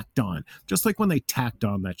so tacked on. Just like when they tacked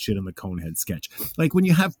on that shit in the Conehead sketch. Like, when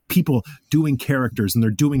you have people doing characters and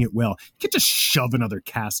they're doing it well, you can't just shove another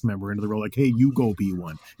cast member into the role like, hey, you go be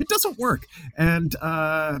one. It doesn't work. And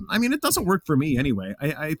it doesn't work for me anyway.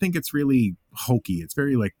 I think it's really hokey. It's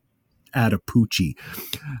very like Adapucci.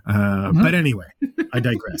 But anyway, I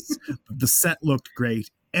digress. The set looked great.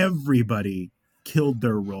 Everybody killed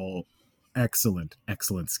their role. Excellent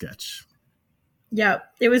sketch. Yeah,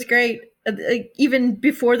 it was great. Even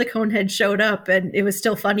before the Conehead showed up, and it was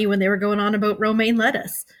still funny when they were going on about romaine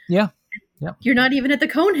lettuce. Yeah. You're not even at the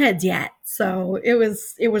Coneheads yet. So it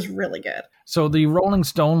was really good. So the Rolling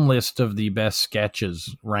Stone list of the best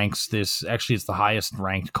sketches ranks this. Actually, it's the highest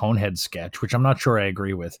ranked Conehead sketch, which I'm not sure I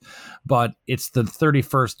agree with, but it's the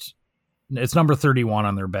 31st. It's number 31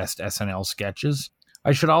 on their best SNL sketches.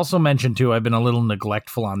 I should also mention, too, I've been a little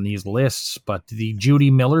neglectful on these lists, but the Judy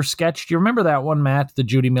Miller sketch, do you remember that one, Matt? The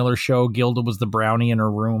Judy Miller show, Gilda was the brownie in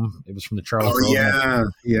her room. It was from the Charles Grodin.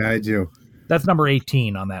 Yeah, I do. That's number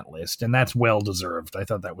 18 on that list, and that's well-deserved. I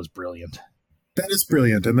thought that was brilliant. That is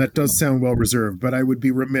brilliant, and that does sound well-reserved, but I would be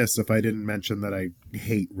remiss if I didn't mention that I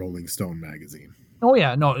hate Rolling Stone magazine. Oh,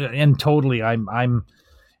 yeah, no, and totally.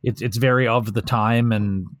 It's very of the time,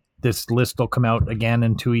 and this list will come out again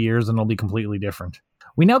in 2 years, and it'll be completely different.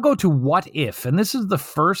 We now go to What If, and this is the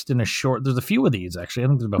first in a short. There's a few of these, actually. I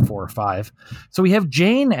think there's about 4 or 5. So we have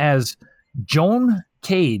Jane as Joan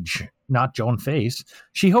Cage, not Joan Face.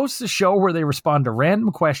 She hosts a show where they respond to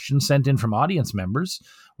random questions sent in from audience members,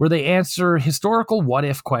 where they answer historical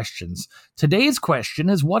what-if questions. Today's question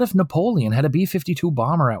is, what if Napoleon had a B-52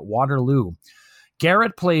 bomber at Waterloo?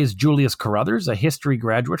 Garrett plays Julius Carruthers, a history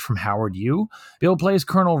graduate from Howard U. Bill plays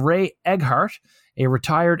Colonel Ray Egghardt, a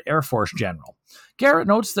retired Air Force general. Garrett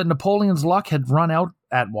notes that Napoleon's luck had run out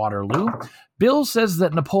at Waterloo. Bill says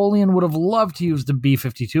that Napoleon would have loved to use the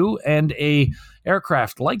B-52, and a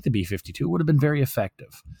aircraft like the B-52 would have been very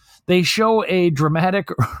effective. They show a dramatic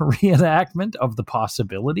reenactment of the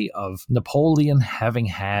possibility of Napoleon having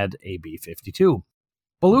had a B-52.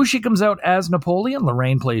 Belushi comes out as Napoleon.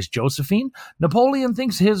 Lorraine plays Josephine. Napoleon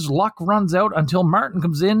thinks his luck runs out until Martin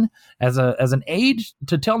comes in as an aide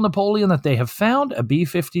to tell Napoleon that they have found a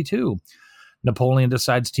B-52. Napoleon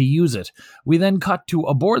decides to use it. We then cut to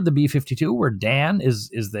aboard the B-52 where Dan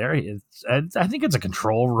is there. I think it's a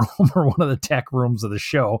control room or one of the tech rooms of the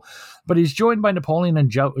show. But he's joined by Napoleon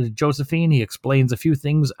and Josephine. He explains a few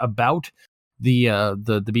things about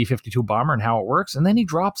the B-52 bomber and how it works, and then he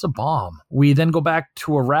drops a bomb. We then go back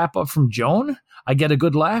to a wrap-up from Joan. I get a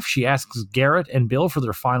good laugh. She asks Garrett and Bill for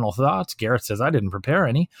their final thoughts. Garrett says, I didn't prepare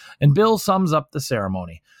any. And Bill sums up the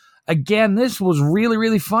ceremony. Again, this was really,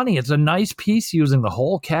 really funny. It's a nice piece using the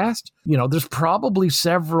whole cast. You know, there's probably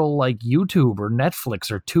several like YouTube or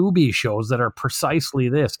Netflix or Tubi shows that are precisely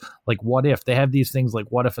this. Like, what if? They have these things like,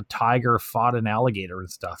 what if a tiger fought an alligator and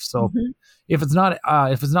stuff. So if it's not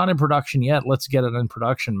in production yet, let's get it in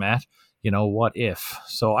production, Matt. You know, what if?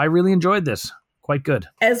 So I really enjoyed this. Quite good.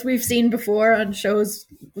 As we've seen before on shows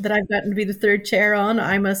that I've gotten to be the third chair on,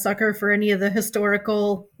 I'm a sucker for any of the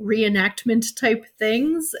historical reenactment type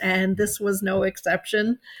things, and this was no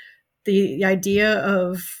exception. The idea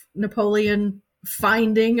of Napoleon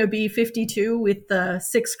finding a B-52 with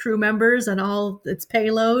 6 crew members and all its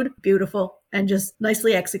payload, beautiful and just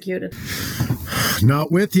nicely executed.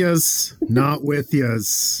 Not with yous. Not with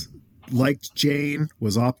yous. Liked Jane,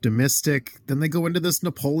 was optimistic. Then they go into this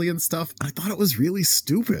Napoleon stuff. I thought it was really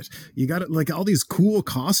stupid. You got like all these cool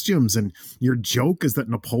costumes, and your joke is that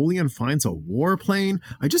Napoleon finds a warplane.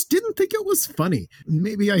 I just didn't think it was funny.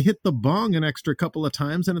 Maybe I hit the bong an extra couple of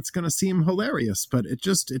times and it's going to seem hilarious, but it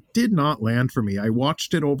did not land for me. I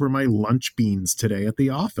watched it over my lunch beans today at the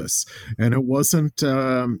office, and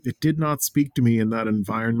it did not speak to me in that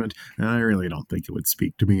environment. And I really don't think it would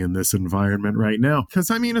speak to me in this environment right now.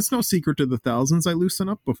 Because, I mean, it's no secret to the thousands I loosen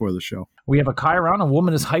up before the show. We have a Chiron. A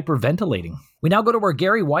woman is hyperventilating. We now go to our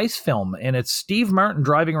Gary Weiss film, and it's Steve Martin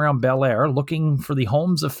driving around Bel Air looking for the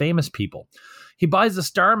homes of famous people. He buys a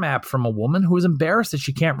star map from a woman who is embarrassed that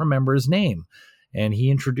she can't remember his name, and he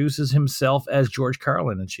introduces himself as George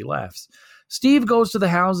Carlin, and she laughs. Steve goes to the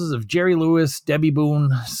houses of Jerry Lewis, Debbie Boone,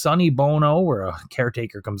 Sonny Bono, where a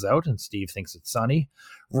caretaker comes out, and Steve thinks it's Sonny,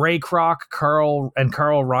 Ray Kroc, Carl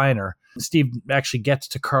Reiner. Steve actually gets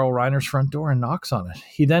to Carl Reiner's front door and knocks on it.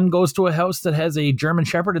 He then goes to a house that has a German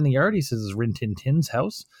Shepherd in the yard. He says it's Rin Tin Tin's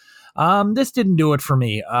house. This didn't do it for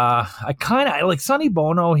me. I like Sonny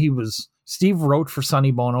Bono. Steve wrote for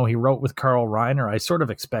Sonny Bono. He wrote with Carl Reiner. I sort of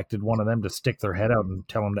expected one of them to stick their head out and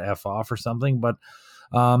tell him to F off or something. But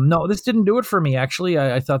no, this didn't do it for me, actually.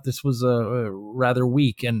 I thought this was rather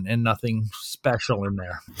weak and nothing special in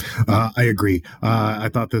there. I agree. I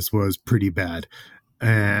thought this was pretty bad.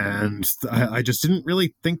 And I just didn't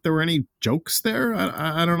really think there were any jokes there.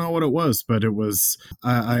 I don't know what it was, but it was,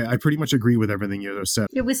 I pretty much agree with everything you just said.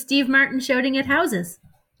 It was Steve Martin shouting at houses.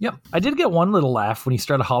 Yep. I did get one little laugh when he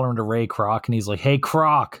started hollering to Ray Kroc, and he's like, hey,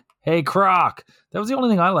 Kroc. Hey, Kroc. That was the only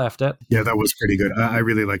thing I laughed at. Yeah, that was pretty good. I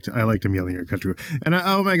really liked him yelling at country. And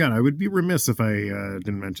oh my God, I would be remiss if I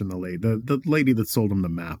didn't mention the lady that sold him the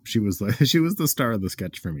map. She was the star of the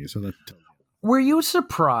sketch for me. So that. Were you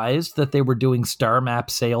surprised that they were doing star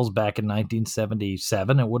map sales back in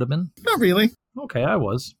 1977? It would have been? Not really. Okay, I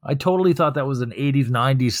was. I totally thought that was an 80s,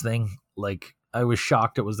 90s thing. Like, I was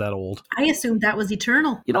shocked it was that old. I assumed that was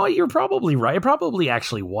eternal. You know what? You're probably right. It probably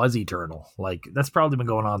actually was eternal. Like, that's probably been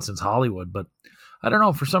going on since Hollywood. But I don't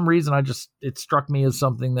know. For some reason, it struck me as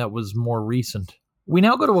something that was more recent. We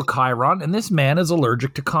now go to a Chiron, and this man is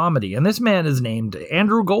allergic to comedy. And this man is named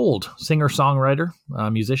Andrew Gold, singer-songwriter,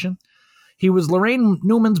 musician. He was Lorraine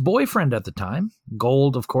Newman's boyfriend at the time.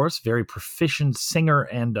 Gold, of course, very proficient singer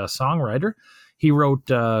and songwriter. He wrote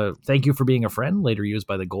Thank You for Being a Friend, later used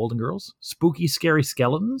by the Golden Girls, Spooky Scary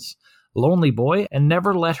Skeletons, Lonely Boy, and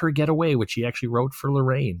Never Let Her Get Away, which he actually wrote for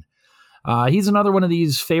Lorraine. He's another one of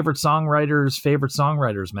these favorite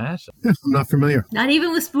songwriters, Matt. I'm not familiar. Not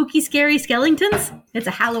even with Spooky Scary Skeletons? It's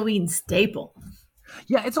a Halloween staple.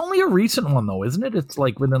 Yeah, it's only a recent one, though, isn't it? It's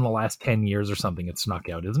like within the last 10 years or something it snuck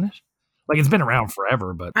out, isn't it? Like, it's been around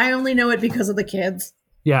forever, but I only know it because of the kids.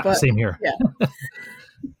 yeah, But, same here. Yeah.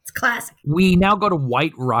 It's classic. We now go to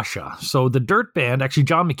White Russia. So the Dirt Band, actually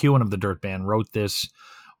John McEwen of the Dirt Band wrote this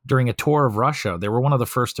during a tour of Russia. They were one of the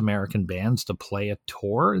first American bands to play a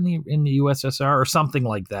tour in the USSR or something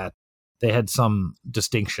like that. They had some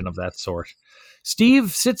distinction of that sort.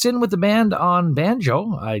 Steve sits in with the band on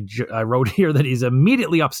banjo. I wrote here that he's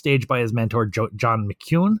immediately upstaged by his mentor, John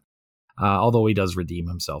McEwen, although he does redeem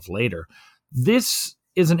himself later. This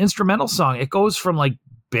is an instrumental song. It goes from like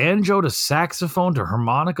banjo to saxophone to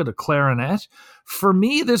harmonica to clarinet. For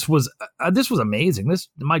me, this was amazing.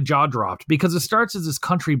 My jaw dropped because it starts as this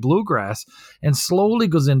country bluegrass and slowly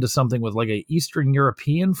goes into something with like a Eastern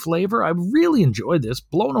European flavor. I really enjoyed this.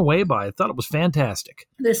 Blown away by it. I thought it was fantastic.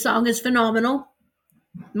 This song is phenomenal.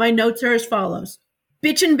 My notes are as follows.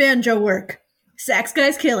 Bitchin' banjo work. Sax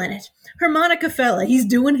guy's killing it. Harmonica fella, he's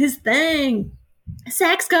doing his thing.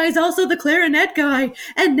 Sax guy's also the clarinet guy,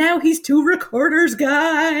 and now he's two recorders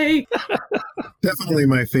guy. Definitely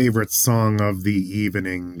my favorite song of the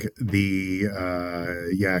evening.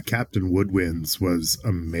 Captain Woodwinds was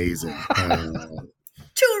amazing.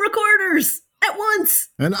 Two recorders at once.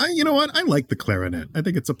 And you know what? I like the clarinet. I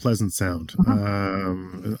think it's a pleasant sound.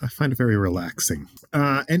 I find it very relaxing.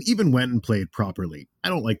 And even when played properly, I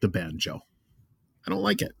don't like the banjo. I don't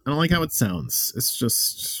like it. I don't like how it sounds.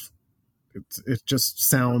 It just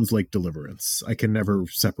sounds like Deliverance. I can never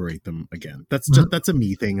separate them again. That's a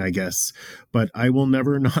me thing, I guess. But I will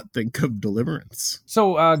never not think of Deliverance.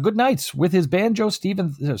 So good nights with his banjo,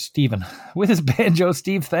 Stephen. With his banjo,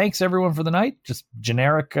 Steve thanks everyone for the night. Just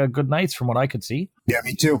generic good nights from what I could see. Yeah,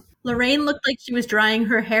 me too. Lorraine looked like she was drying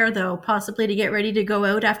her hair, though, possibly to get ready to go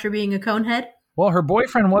out after being a conehead. Well, her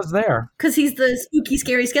boyfriend was there. Because he's the spooky,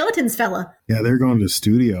 scary skeletons fella. Yeah, they're going to the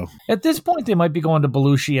studio. At this point, they might be going to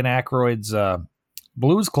Belushi and Aykroyd's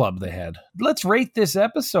blues club they had. Let's rate this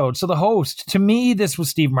episode. So the host, to me, this was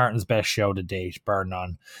Steve Martin's best show to date, bar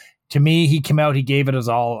none. To me, he came out, he gave it his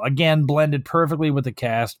all. Again, blended perfectly with the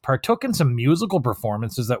cast, partook in some musical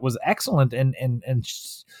performances that was excellent and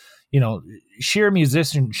you know, sheer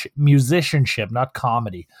musicianship, not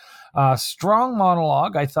comedy. Strong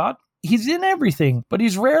monologue, I thought. He's in everything, but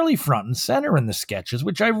he's rarely front and center in the sketches,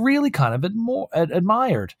 which I really kind of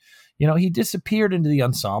admired. You know, he disappeared into the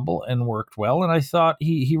ensemble and worked well, and I thought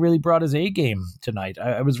he really brought his A game tonight.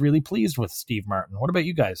 I was really pleased with Steve Martin. What about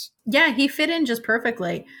you guys? Yeah, he fit in just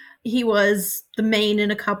perfectly. He was the main in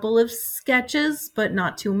a couple of sketches, but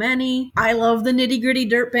not too many. I love the Nitty Gritty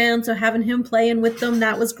Dirt Band, so having him playing with them,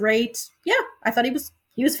 that was great. Yeah, I thought he was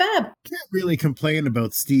fab. Can't really complain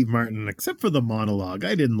about Steve Martin except for the monologue.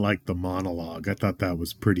 I didn't like the monologue. I thought that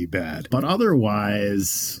was pretty bad. But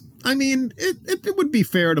otherwise, I mean, it would be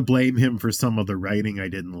fair to blame him for some of the writing I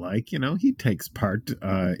didn't like. You know, he takes part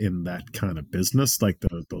in that kind of business, like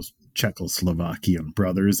those Czechoslovakian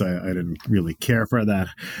brothers. I didn't really care for that,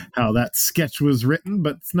 how that sketch was written,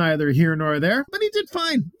 but it's neither here nor there. But he did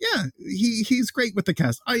fine. Yeah, he's great with the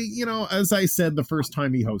cast. As I said the first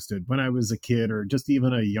time he hosted, when I was a kid or just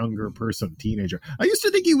even a younger person, teenager, I used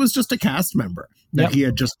to think he was just a cast member, that he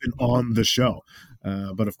had just been on the show.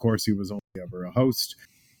 But of course, he was only ever a host.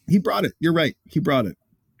 He brought it. You're right. He brought it.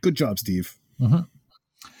 Good job, Steve. Mm-hmm.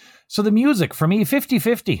 So the music, for me,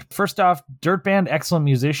 50-50. First off, Dirt Band, excellent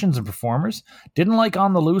musicians and performers. Didn't like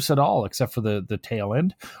On the Loose at all, except for the tail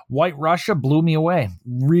end. White Russia blew me away.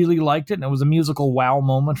 Really liked it, and it was a musical wow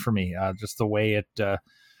moment for me. Just the way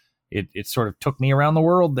it sort of took me around the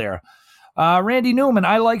world there. Randy Newman,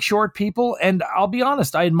 I like short people, and I'll be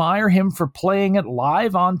honest, I admire him for playing it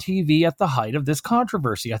live on TV at the height of this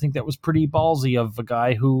controversy. I think that was pretty ballsy of a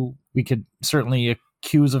guy who we could certainly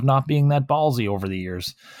accuse of not being that ballsy over the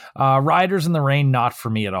years. Riders in the Rain, not for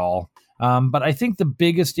me at all. But I think the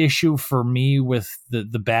biggest issue for me with the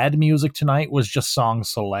bad music tonight was just song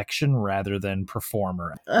selection rather than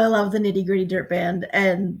performer. I love the Nitty Gritty Dirt Band,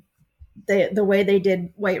 and the way they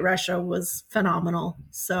did White Russia was phenomenal.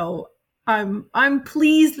 So I'm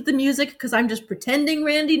pleased with the music because I'm just pretending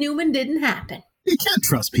Randy Newman didn't happen. You can't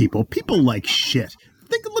trust people. People like shit.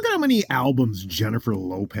 Look at how many albums Jennifer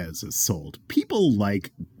Lopez has sold. People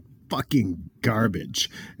like fucking garbage.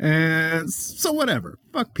 So whatever.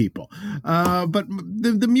 Fuck people. But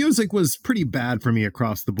the music was pretty bad for me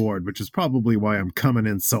across the board, which is probably why I'm coming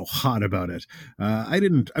in so hot about it. I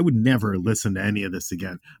would never listen to any of this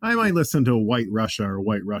again. I might listen to White Russia or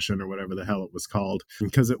White Russian or whatever the hell it was called,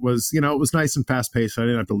 because it was nice and fast paced. I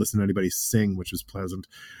didn't have to listen to anybody sing, which was pleasant.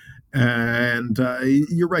 And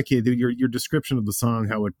you're right, Kate. Your description of the song,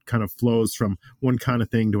 how it kind of flows from one kind of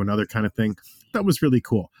thing to another kind of thing, that was really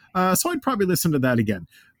cool. So I'd probably listen to that again.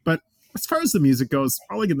 But as far as the music goes,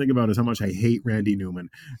 all I can think about is how much I hate Randy Newman.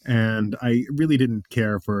 And I really didn't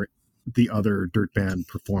care for the other Dirt Band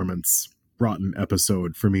performance rotten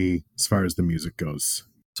episode for me as far as the music goes.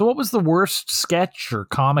 So what was the worst sketch or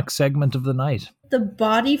comic segment of the night? The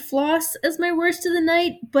body floss is my worst of the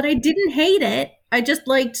night, but I didn't hate it. I just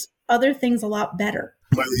liked other things a lot better.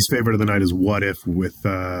 My least favorite of the night is What If with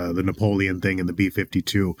the Napoleon thing and the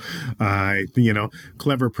B-52.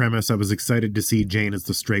 Clever premise. I was excited to see Jane as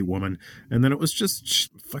the straight woman. And then it was just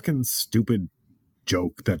fucking stupid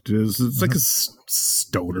joke that is, it's like a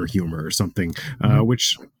stoner humor or something,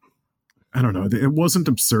 which... I don't know. It wasn't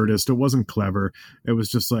absurdist. It wasn't clever. It was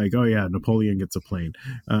just like, oh yeah, Napoleon gets a plane.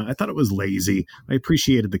 I thought it was lazy. I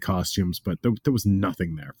appreciated the costumes, but there was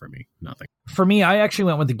nothing there for me. Nothing. For me, I actually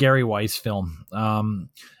went with the Gary Weiss film.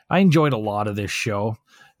 I enjoyed a lot of this show.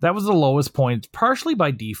 That was the lowest point, partially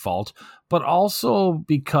by default, but also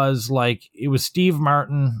because it was Steve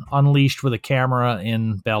Martin unleashed with a camera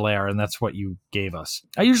in Bel Air, and that's what you gave us.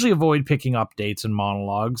 I usually avoid picking up dates and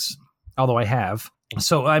monologues, although I have.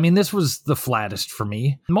 So, I mean, this was the flattest for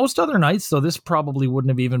me. Most other nights, though, this probably wouldn't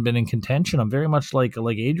have even been in contention. I'm very much like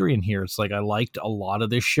Adrian here. It's like I liked a lot of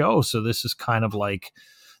this show. So this is kind of like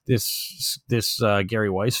this Gary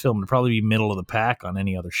Weiss film would probably be middle of the pack on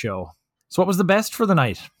any other show. So what was the best for the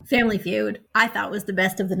night? Family Feud, I thought was the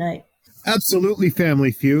best of the night. Absolutely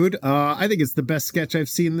Family Feud. I think it's the best sketch I've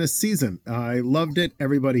seen this season. I loved it.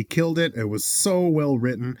 Everybody killed it. It was so well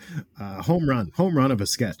written. Home run of a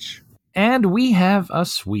sketch. And we have a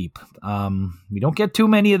sweep. We don't get too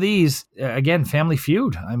many of these. Again, Family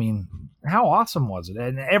Feud. I mean, how awesome was it?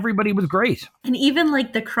 And everybody was great. And even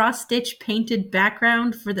the cross-stitch painted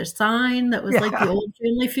background for the sign that was like the old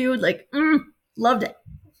Family Feud. Loved it.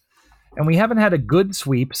 And we haven't had a good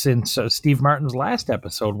sweep since Steve Martin's last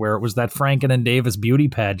episode, where it was that Franken and Davis beauty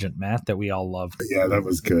pageant, Matt, that we all loved. Yeah, that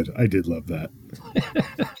was good. I did love that.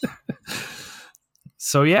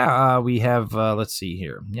 So we have, let's see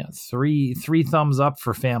here. Yeah, three thumbs up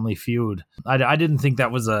for Family Feud. I didn't think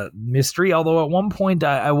that was a mystery, although at one point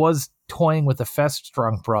I was toying with the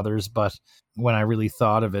Festrunk brothers, but when I really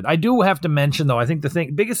thought of it. I do have to mention, though, I think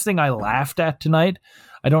the biggest thing I laughed at tonight,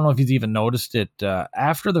 I don't know if you've even noticed it,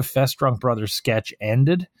 after the Festrunk brothers sketch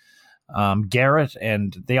ended, Garrett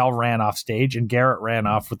and they all ran off stage, and Garrett ran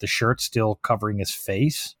off with the shirt still covering his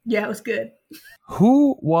face. Yeah, it was good.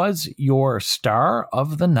 Who was your star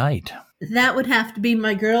of the night? That would have to be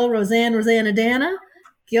my girl, Rosanna Dana.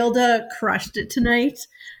 Gilda crushed it tonight.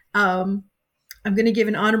 I'm going to give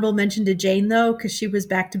an honorable mention to Jane, though, because she was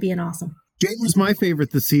back to being awesome. Jane was my favorite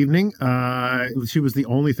this evening. She was the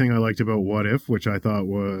only thing I liked about What If, which I thought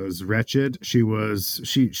was wretched.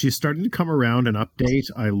 She's starting to come around and update.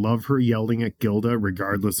 I love her yelling at Gilda,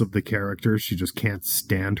 regardless of the character. She just can't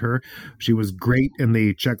stand her. She was great in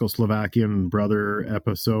the Czechoslovakian brother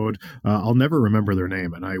episode. I'll never remember their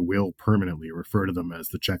name, and I will permanently refer to them as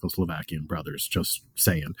the Czechoslovakian brothers, just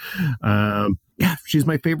saying. She's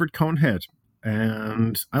my favorite Conehead,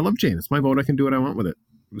 and I love Jane. It's my vote. I can do what I want with it.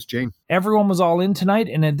 It was Jane. Everyone was all in tonight,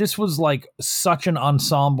 and this was such an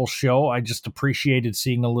ensemble show. I just appreciated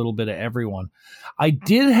seeing a little bit of everyone. I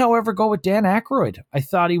did, however, go with Dan Aykroyd. I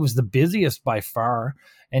thought he was the busiest by far,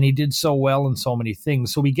 and he did so well in so many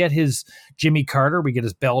things. So we get his Jimmy Carter, we get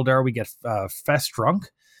his Beldar, we get Festrunk,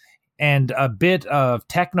 and a bit of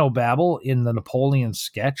technobabble in the Napoleon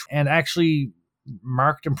sketch, and actually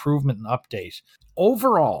marked improvement and update.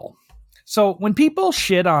 Overall, so when people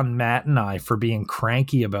shit on Matt and I for being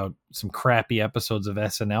cranky about some crappy episodes of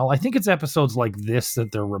SNL, I think it's episodes like this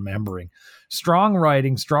that they're remembering. Strong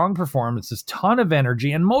writing, strong performances, ton of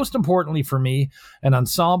energy, and most importantly for me, an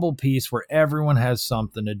ensemble piece where everyone has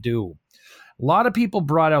something to do. A lot of people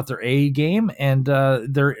brought out their A game, and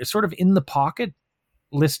they're sort of in the pocket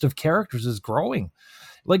list of characters is growing.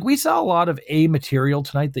 We saw a lot of A material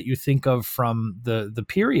tonight that you think of from the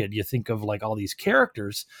period. You think of all these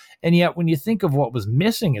characters, and yet when you think of what was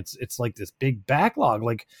missing, it's like this big backlog.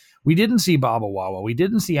 We didn't see Baba Wawa, we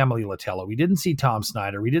didn't see Emily Latello, we didn't see Tom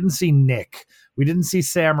Snyder, we didn't see Nick, we didn't see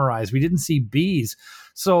Samurais, we didn't see Bees.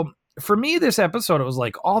 So for me, this episode, it was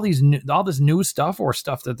all this new stuff, or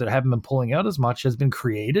stuff that they haven't been pulling out as much, has been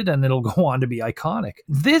created, and it'll go on to be iconic.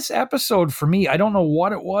 This episode, for me, I don't know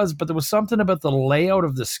what it was, but there was something about the layout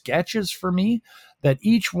of the sketches for me that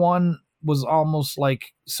each one was almost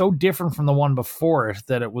so different from the one before it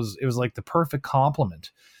that it was like the perfect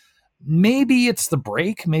complement. Maybe it's the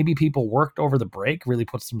break. Maybe people worked over the break, really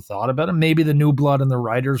put some thought about it. Maybe the new blood in the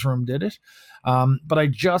writer's room did it. But I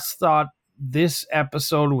just thought this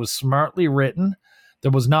episode was smartly written. There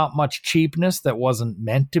was not much cheapness that wasn't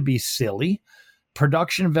meant to be silly.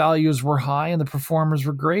 Production values were high and the performers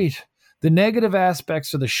were great. The negative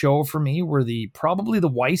aspects of the show for me were probably the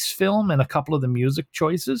Weiss film and a couple of the music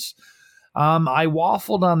choices. I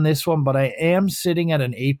waffled on this one, but I am sitting at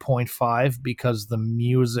an 8.5 because the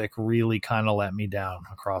music really kind of let me down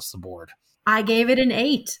across the board. I gave it an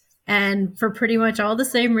 8, and for pretty much all the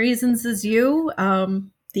same reasons as you.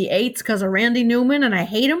 The 8's because of Randy Newman, and I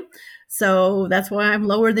hate him, so that's why I'm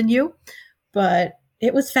lower than you. But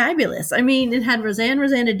it was fabulous. I mean, it had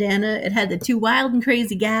Rosanna Dana, it had the two wild and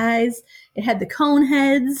crazy guys, it had the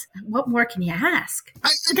Coneheads. What more can you ask? I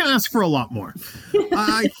can ask for a lot more.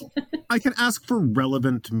 I can ask for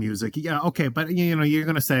relevant music. Yeah, okay, but you're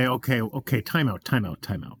going to say, okay, time out.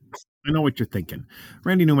 I know what you're thinking.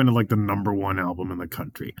 Randy Newman is like the #1 album in the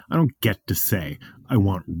country. I don't get to say I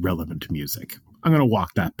want relevant music. I'm going to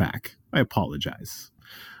walk that back. I apologize.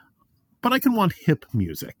 But I can want hip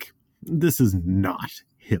music. This is not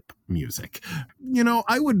hip music.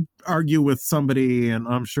 I would argue with somebody, and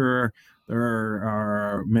I'm sure there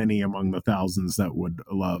are many among the thousands that would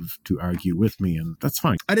love to argue with me, and that's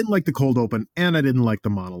fine. I didn't like the cold open, and I didn't like the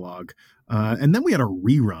monologue. And then we had a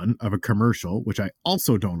rerun of a commercial, which I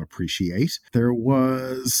also don't appreciate. There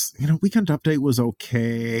was, Weekend Update was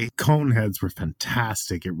okay. Coneheads were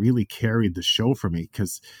fantastic. It really carried the show for me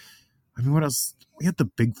because, what else? We had the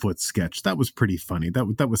Bigfoot sketch. That was pretty funny.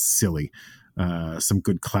 That was silly. Some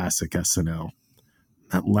good classic SNL.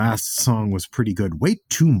 That last song was pretty good. Way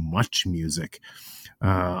too much music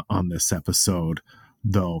on this episode,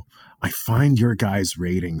 though. I find your guys'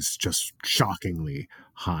 ratings just shockingly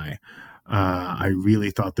high. I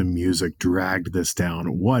really thought the music dragged this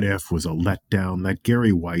down. What If was a letdown. That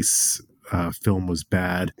Gary Weiss film was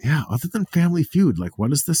bad. Yeah, other than Family Feud,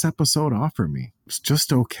 what does this episode offer me? It's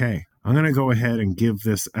just okay. I'm going to go ahead and give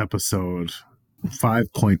this episode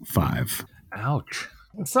 5.5. Ouch.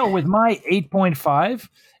 So with my 8.5,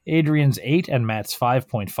 Adrian's 8 and Matt's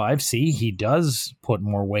 5.5, see, he does put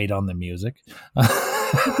more weight on the music.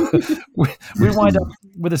 we wind up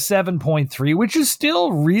with a 7.3, which is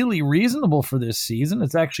still really reasonable for this season.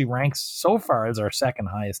 It's actually ranks so far as our second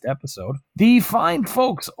highest episode. The fine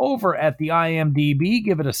folks over at the IMDb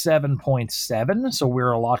give it a 7.7, so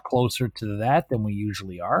we're a lot closer to that than we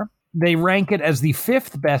usually are. They rank it as the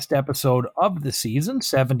 5th best episode of the season,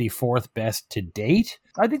 74th best to date.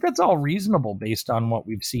 I think that's all reasonable based on what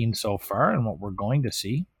we've seen so far and what we're going to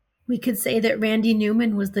see. We could say that Randy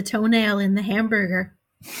Newman was the toenail in the hamburger.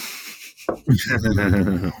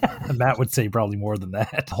 Matt would say probably more than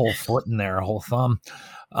that. A whole foot in there, a whole thumb.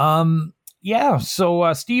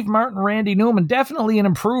 So Steve Martin, Randy Newman, definitely an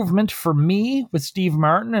improvement for me with Steve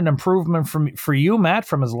Martin, an improvement for you, Matt,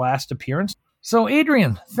 from his last appearance. So,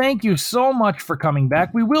 Adrian, thank you so much for coming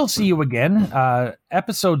back. We will see you again,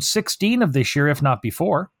 episode 16 of this year, if not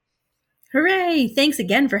before. Hooray! Thanks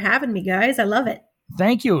again for having me, guys. I love it.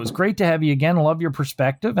 Thank you. It was great to have you again. I love your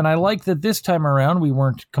perspective. And I like that this time around we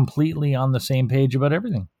weren't completely on the same page about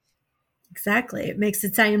everything. Exactly. It makes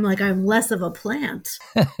it sound like I'm less of a plant.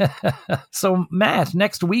 So, Matt,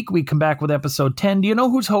 next week we come back with episode 10. Do you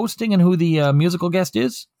know who's hosting and who the musical guest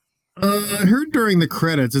is? I heard during the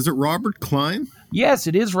credits, is it Robert Klein? Yes,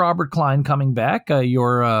 it is Robert Klein coming back.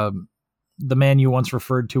 You're the man you once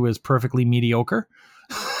referred to as perfectly mediocre.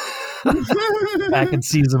 Back in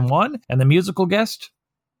season 1. And the musical guest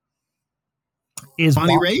is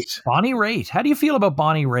Bonnie Raitt. Bonnie Raitt. How do you feel about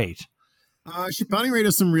Bonnie Raitt? Bonnie Raitt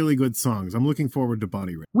has some really good songs. I'm looking forward to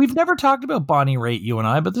Bonnie Raitt. We've never talked about Bonnie Raitt, you and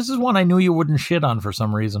I, but this is one I knew you wouldn't shit on for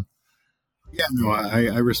some reason. Yeah, no,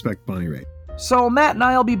 I respect Bonnie Raitt. So Matt and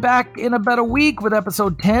I will be back in about a week with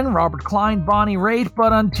episode 10, Robert Klein, Bonnie Raitt.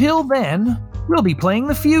 But until then, we'll be playing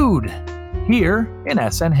The Feud here in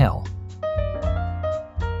SNL.